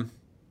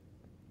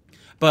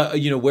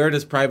 But, you know, where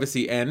does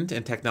privacy end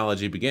and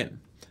technology begin?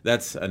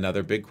 That's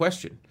another big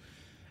question.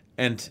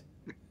 And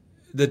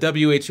the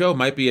WHO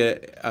might be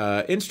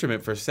an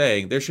instrument for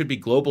saying there should be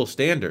global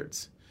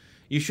standards.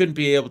 You shouldn't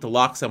be able to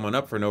lock someone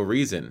up for no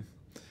reason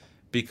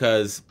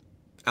because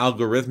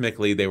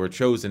algorithmically they were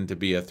chosen to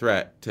be a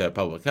threat to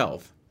public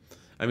health.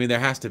 I mean, there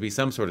has to be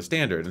some sort of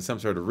standard and some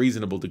sort of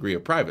reasonable degree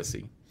of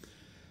privacy.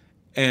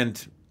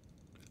 And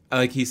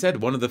like he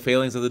said, one of the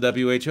failings of the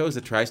WHO is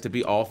it tries to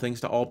be all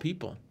things to all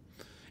people.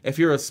 If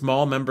you're a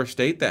small member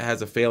state that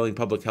has a failing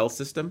public health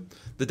system,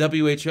 the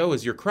WHO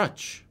is your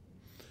crutch.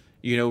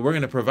 You know, we're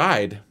going to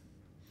provide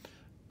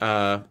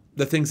the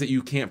things that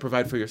you can't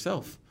provide for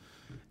yourself.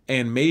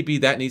 And maybe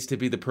that needs to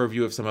be the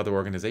purview of some other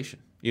organization.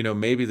 You know,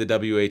 maybe the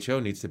WHO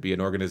needs to be an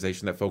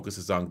organization that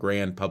focuses on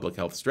grand public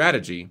health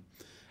strategy,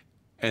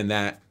 and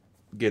that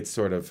gets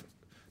sort of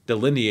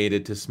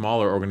delineated to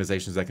smaller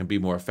organizations that can be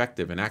more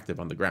effective and active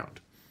on the ground.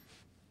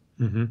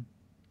 Mm-hmm.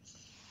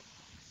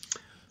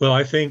 Well,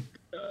 I think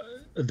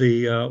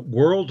the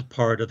world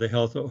part of the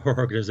health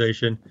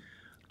organization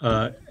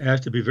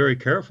has to be very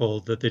careful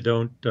that they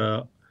don't,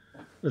 the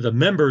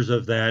members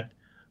of that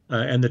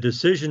and the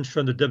decisions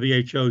from the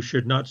WHO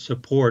should not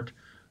support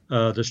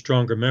the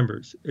stronger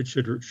members. It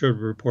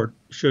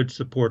should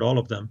support all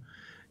of them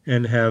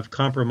and have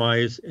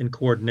compromise and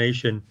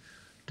coordination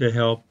to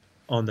help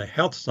on the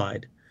health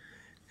side.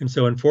 And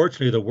so,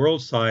 unfortunately, the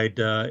world side,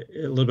 a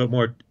little bit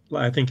more,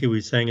 I think he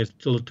was saying, is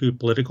a little too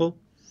political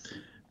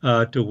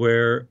to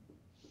where,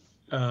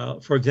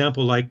 for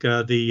example, like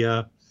he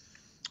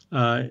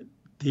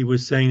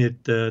was saying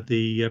that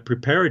the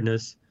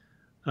preparedness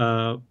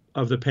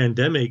of the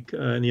pandemic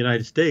in the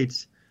United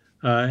States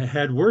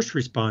had worse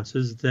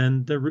responses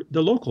than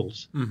the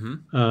locals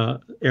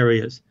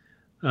areas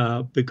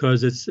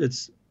because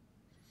it's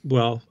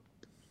well,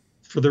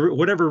 for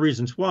whatever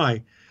reasons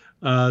why,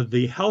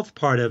 the health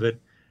part of it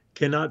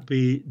cannot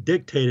be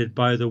dictated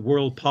by the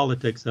world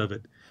politics of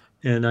it.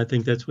 And I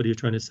think that's what you're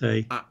trying to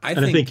say. I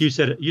think you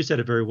said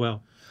it very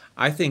well.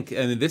 I think,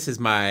 and this is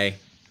my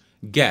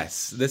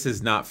guess. This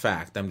is not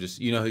fact. I'm just,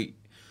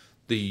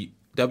 the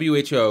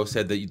WHO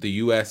said that the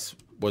U.S.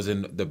 was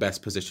in the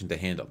best position to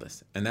handle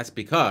this, and that's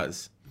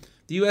because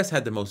the U.S.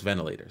 had the most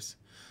ventilators.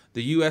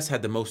 The U.S.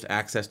 had the most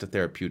access to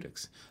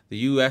therapeutics. The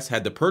U.S.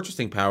 had the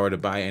purchasing power to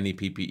buy any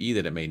PPE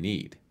that it may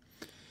need.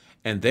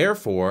 And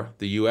therefore,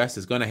 the U.S.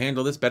 is going to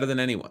handle this better than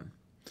anyone.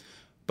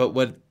 But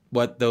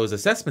what those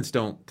assessments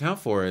don't count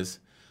for is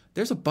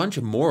there's a bunch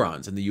of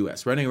morons in the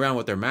U.S. running around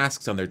with their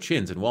masks on their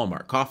chins in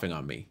Walmart coughing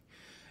on me.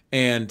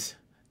 And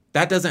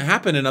that doesn't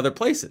happen in other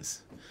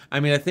places. I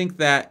mean, I think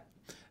that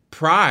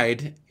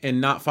pride in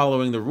not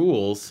following the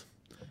rules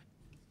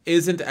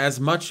isn't as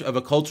much of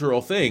a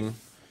cultural thing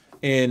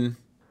in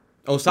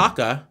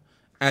Osaka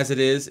as it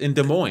is in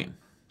Des Moines.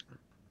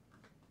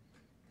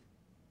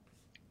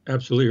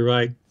 Absolutely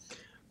right.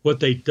 What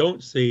they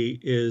don't see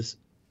is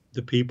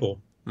the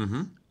people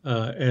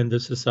and the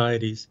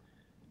societies,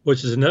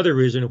 which is another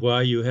reason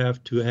why you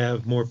have to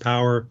have more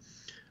power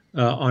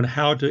on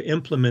how to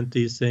implement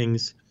these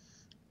things,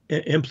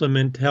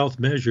 implement health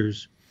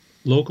measures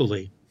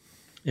locally,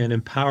 and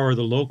empower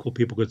the local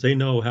people because they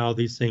know how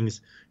these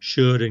things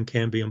should and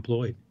can be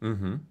employed.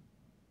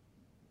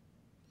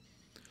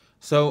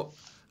 So,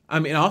 I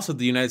mean, also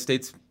the United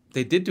States,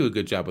 they did do a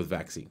good job with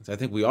vaccines. I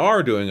think we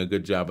are doing a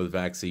good job with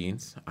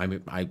vaccines. I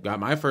mean, I got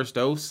my first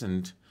dose,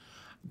 and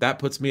that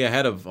puts me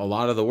ahead of a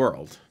lot of the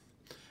world.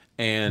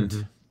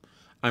 And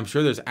I'm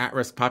sure there's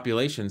at-risk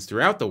populations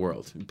throughout the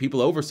world,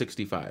 people over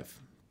 65,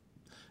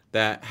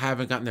 that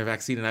haven't gotten their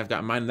vaccine, and I've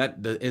gotten mine.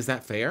 Is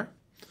that fair?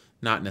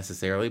 Not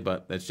necessarily,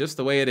 but that's just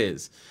the way it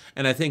is.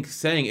 And I think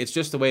saying it's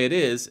just the way it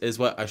is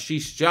what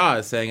Ashish Jha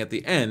is saying at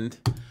the end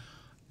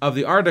of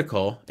the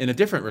article in a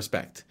different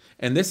respect.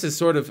 And this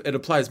is it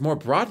applies more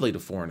broadly to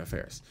foreign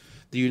affairs.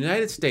 The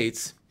United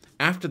States,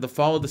 after the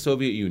fall of the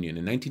Soviet Union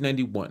in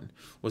 1991,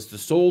 was the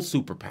sole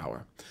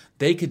superpower.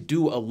 They could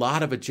do a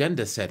lot of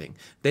agenda setting.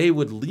 They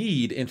would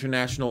lead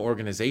international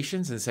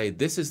organizations and say,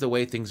 this is the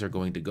way things are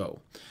going to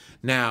go.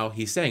 Now,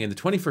 he's saying in the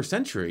 21st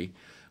century,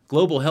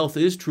 global health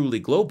is truly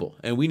global,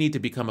 and we need to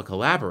become a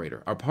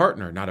collaborator, a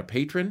partner, not a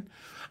patron.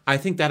 I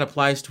think that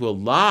applies to a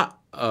lot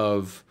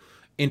of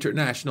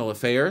international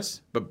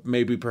affairs, but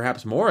maybe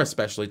perhaps more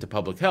especially to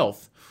public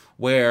health,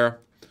 where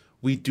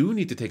we do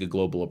need to take a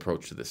global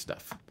approach to this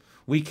stuff.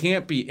 We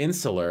can't be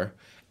insular,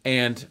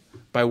 and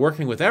by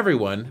working with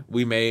everyone,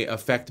 we may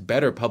affect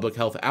better public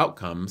health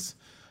outcomes,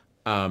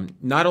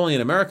 not only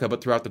in America,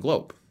 but throughout the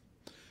globe.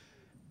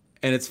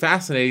 And it's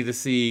fascinating to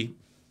see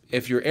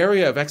if your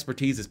area of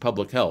expertise is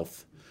public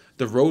health,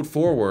 the road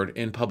forward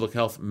in public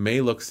health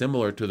may look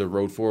similar to the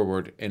road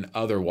forward in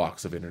other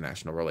walks of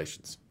international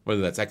relations,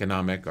 whether that's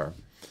economic or...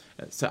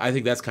 So I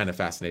think that's kind of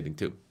fascinating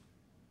too.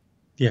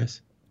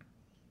 Yes.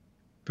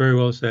 Very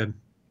well said.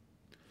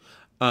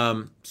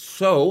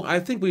 So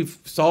I think we've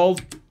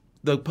solved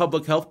the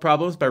public health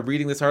problems by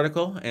reading this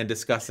article and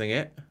discussing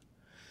it.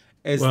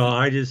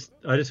 I just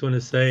want to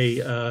say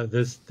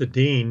the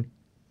dean,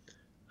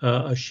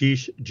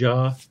 Ashish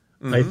Jha,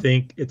 I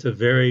think it's a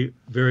very,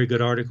 very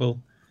good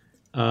article.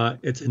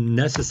 It's a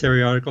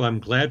necessary article. I'm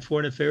glad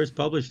Foreign Affairs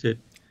published it.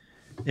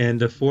 And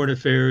the Foreign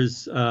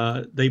Affairs,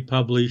 they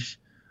publish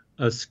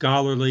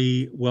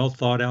scholarly, well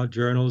thought out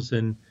journals,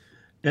 and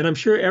I'm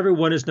sure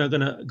everyone is not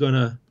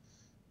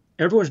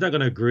everyone's not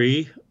gonna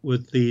agree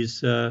with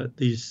these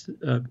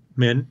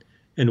men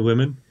and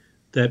women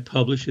that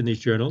publish in these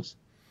journals,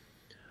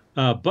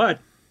 but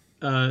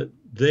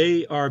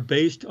they are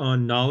based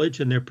on knowledge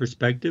and their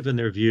perspective and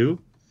their view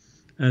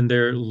and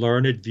their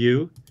learned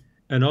view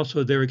and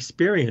also their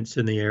experience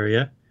in the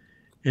area.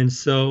 And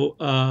so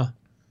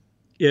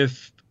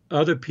if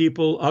other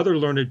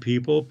learned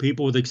people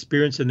with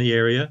experience in the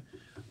area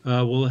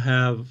will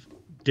have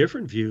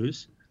different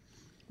views,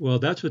 well,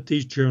 that's what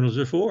these journals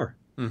are for.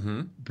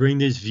 Bring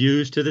these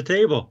views to the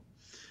table.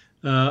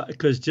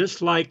 Because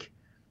just like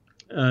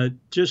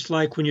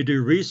when you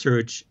do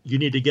research, you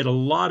need to get a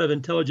lot of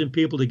intelligent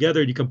people together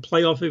and you can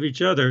play off of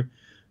each other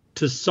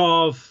to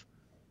solve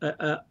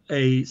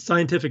a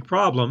scientific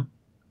problem.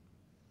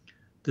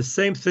 The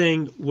same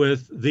thing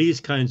with these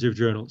kinds of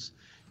journals.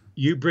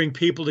 You bring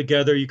people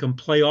together, you can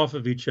play off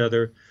of each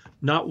other.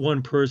 Not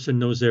one person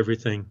knows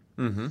everything.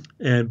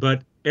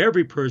 But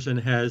every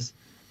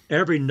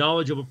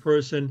knowledgeable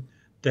person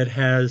that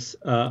has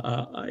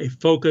a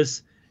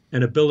focus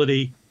and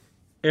ability,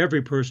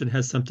 every person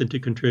has something to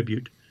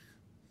contribute.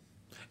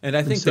 And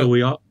I think so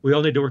we all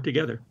need to work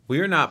together. We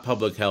are not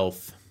public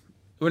health.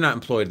 We're not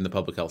employed in the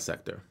public health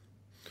sector.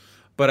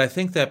 But I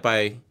think that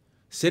by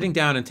sitting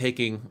down and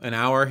taking an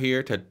hour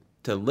here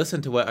to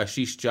listen to what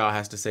Ashish Jha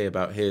has to say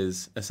about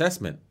his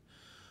assessment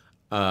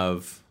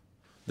of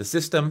the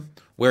system,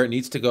 where it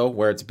needs to go,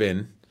 where it's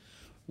been,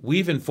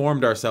 we've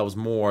informed ourselves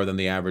more than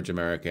the average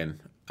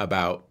American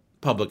about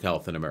public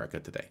health in America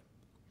today.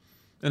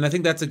 And I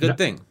think that's a good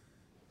thing.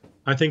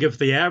 I think if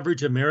the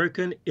average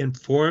American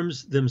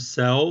informs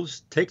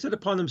themselves, takes it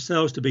upon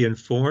themselves to be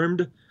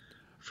informed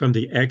from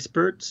the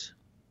experts,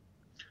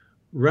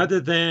 rather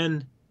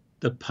than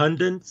the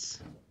pundits,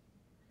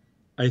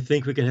 I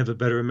think we can have a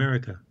better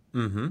America.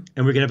 Mm-hmm.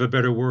 And we can have a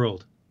better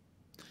world.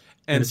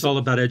 And it's so, all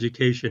about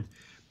education.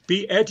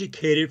 Be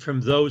educated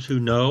from those who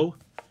know,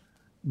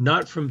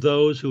 not from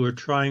those who are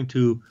trying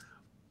to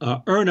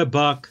earn a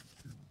buck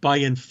by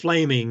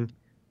inflaming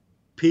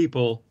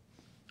people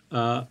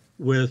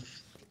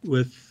with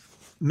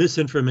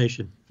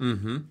misinformation.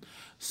 mm-hmm.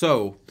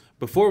 So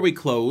before we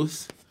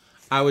close,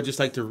 I would just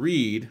like to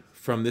read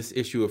from this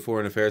issue of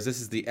Foreign Affairs. This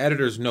is the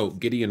editor's note,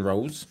 Gideon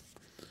Rose.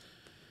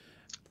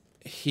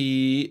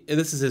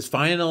 This is his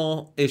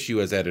final issue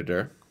as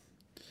editor,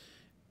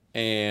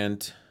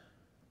 and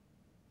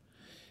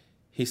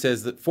he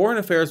says that Foreign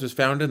Affairs was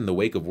founded in the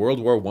wake of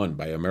World War I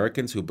by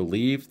Americans who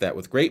believed that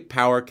with great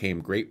power came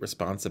great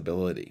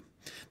responsibility.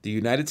 The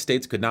United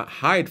States could not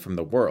hide from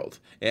the world.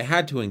 It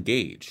had to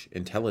engage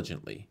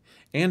intelligently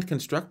and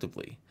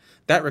constructively.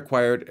 That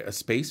required a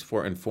space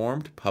for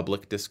informed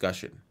public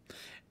discussion,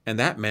 and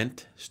that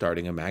meant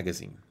starting a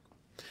magazine.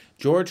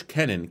 George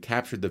Kennan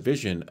captured the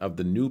vision of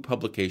the new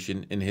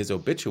publication in his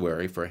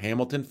obituary for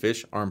Hamilton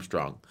Fish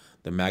Armstrong,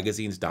 the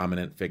magazine's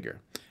dominant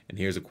figure. And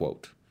here's a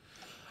quote.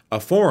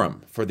 "A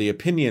forum for the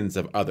opinions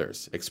of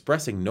others,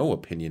 expressing no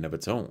opinion of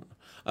its own.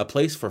 A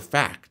place for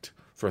fact,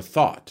 for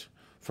thought,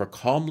 for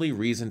calmly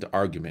reasoned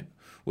argument,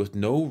 with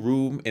no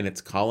room in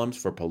its columns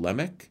for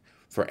polemic,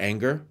 for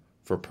anger,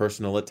 for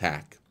personal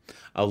attack.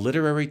 A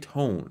literary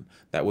tone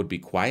that would be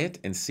quiet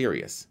and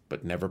serious,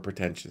 but never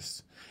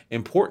pretentious.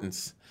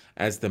 Importance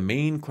as the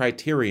main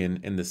criterion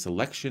in the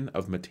selection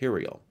of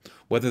material,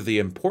 whether the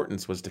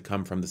importance was to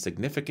come from the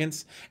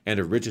significance and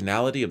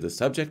originality of the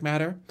subject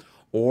matter,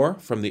 or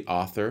from the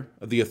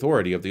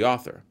authority of the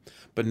author,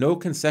 but no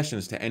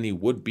concessions to any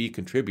would-be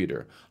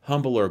contributor,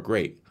 humble or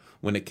great,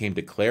 when it came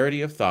to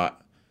clarity of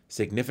thought,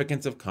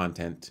 significance of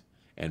content,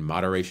 and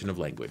moderation of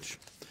language."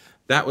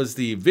 That was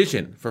the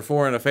vision for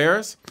Foreign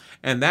Affairs,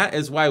 and that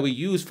is why we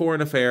use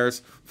Foreign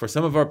Affairs for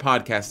some of our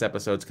podcast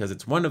episodes, because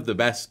it's one of the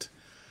best,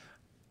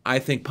 I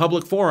think,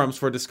 public forums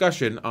for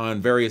discussion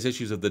on various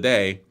issues of the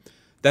day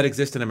that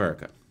exist in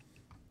America.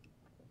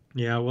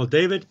 Yeah, well,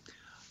 David,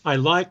 I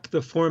like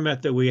the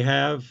format that we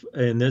have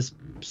in this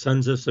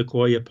Sons of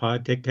Sequoia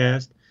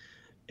podcast,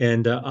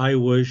 and I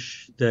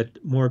wish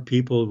that more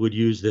people would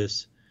use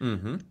this.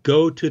 Mm-hmm.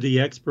 Go to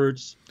the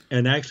experts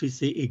and actually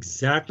see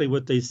exactly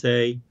what they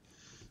say,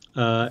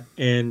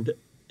 and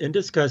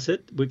discuss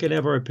it. We can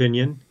have our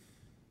opinion,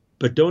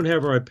 but don't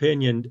have our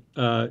opinion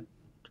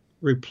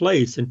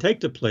replace and take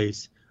the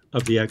place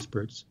of the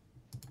experts.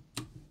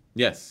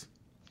 Yes.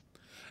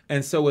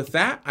 And so with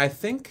that, I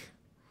think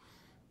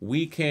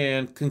we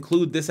can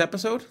conclude this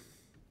episode.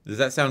 Does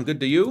that sound good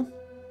to you?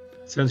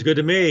 Sounds good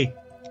to me.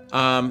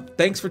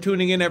 Thanks for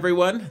tuning in,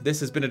 everyone. This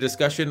has been a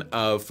discussion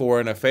of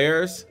Foreign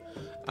Affairs.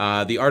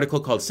 The article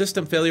called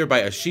System Failure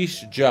by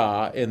Ashish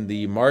Jha in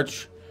the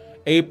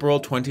March-April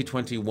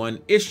 2021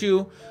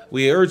 issue.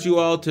 We urge you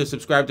all to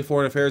subscribe to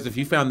Foreign Affairs if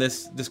you found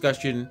this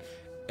discussion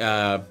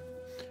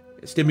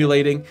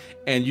stimulating,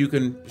 and you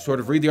can sort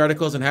of read the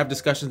articles and have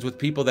discussions with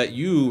people that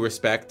you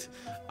respect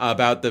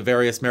about the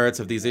various merits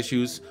of these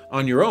issues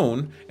on your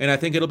own, and I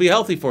think it'll be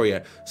healthy for you.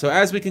 So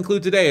as we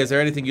conclude today, is there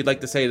anything you'd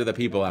like to say to the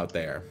people out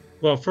there?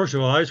 Well, first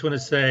of all, I just want to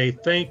say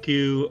thank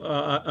you,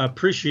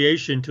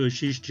 appreciation to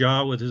Ashish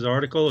Jha with his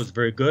article. It's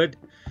very good.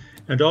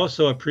 And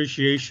also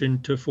appreciation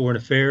to Foreign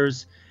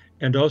Affairs,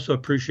 and also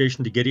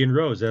appreciation to Gideon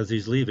Rose as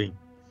he's leaving.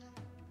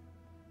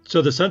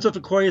 So the Sons of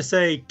Sequoia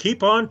say,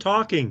 keep on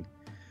talking,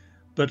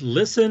 but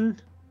listen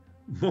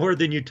more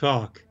than you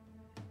talk,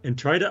 and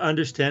try to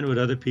understand what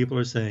other people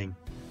are saying.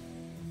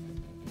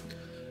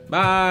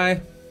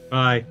 Bye.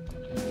 Bye.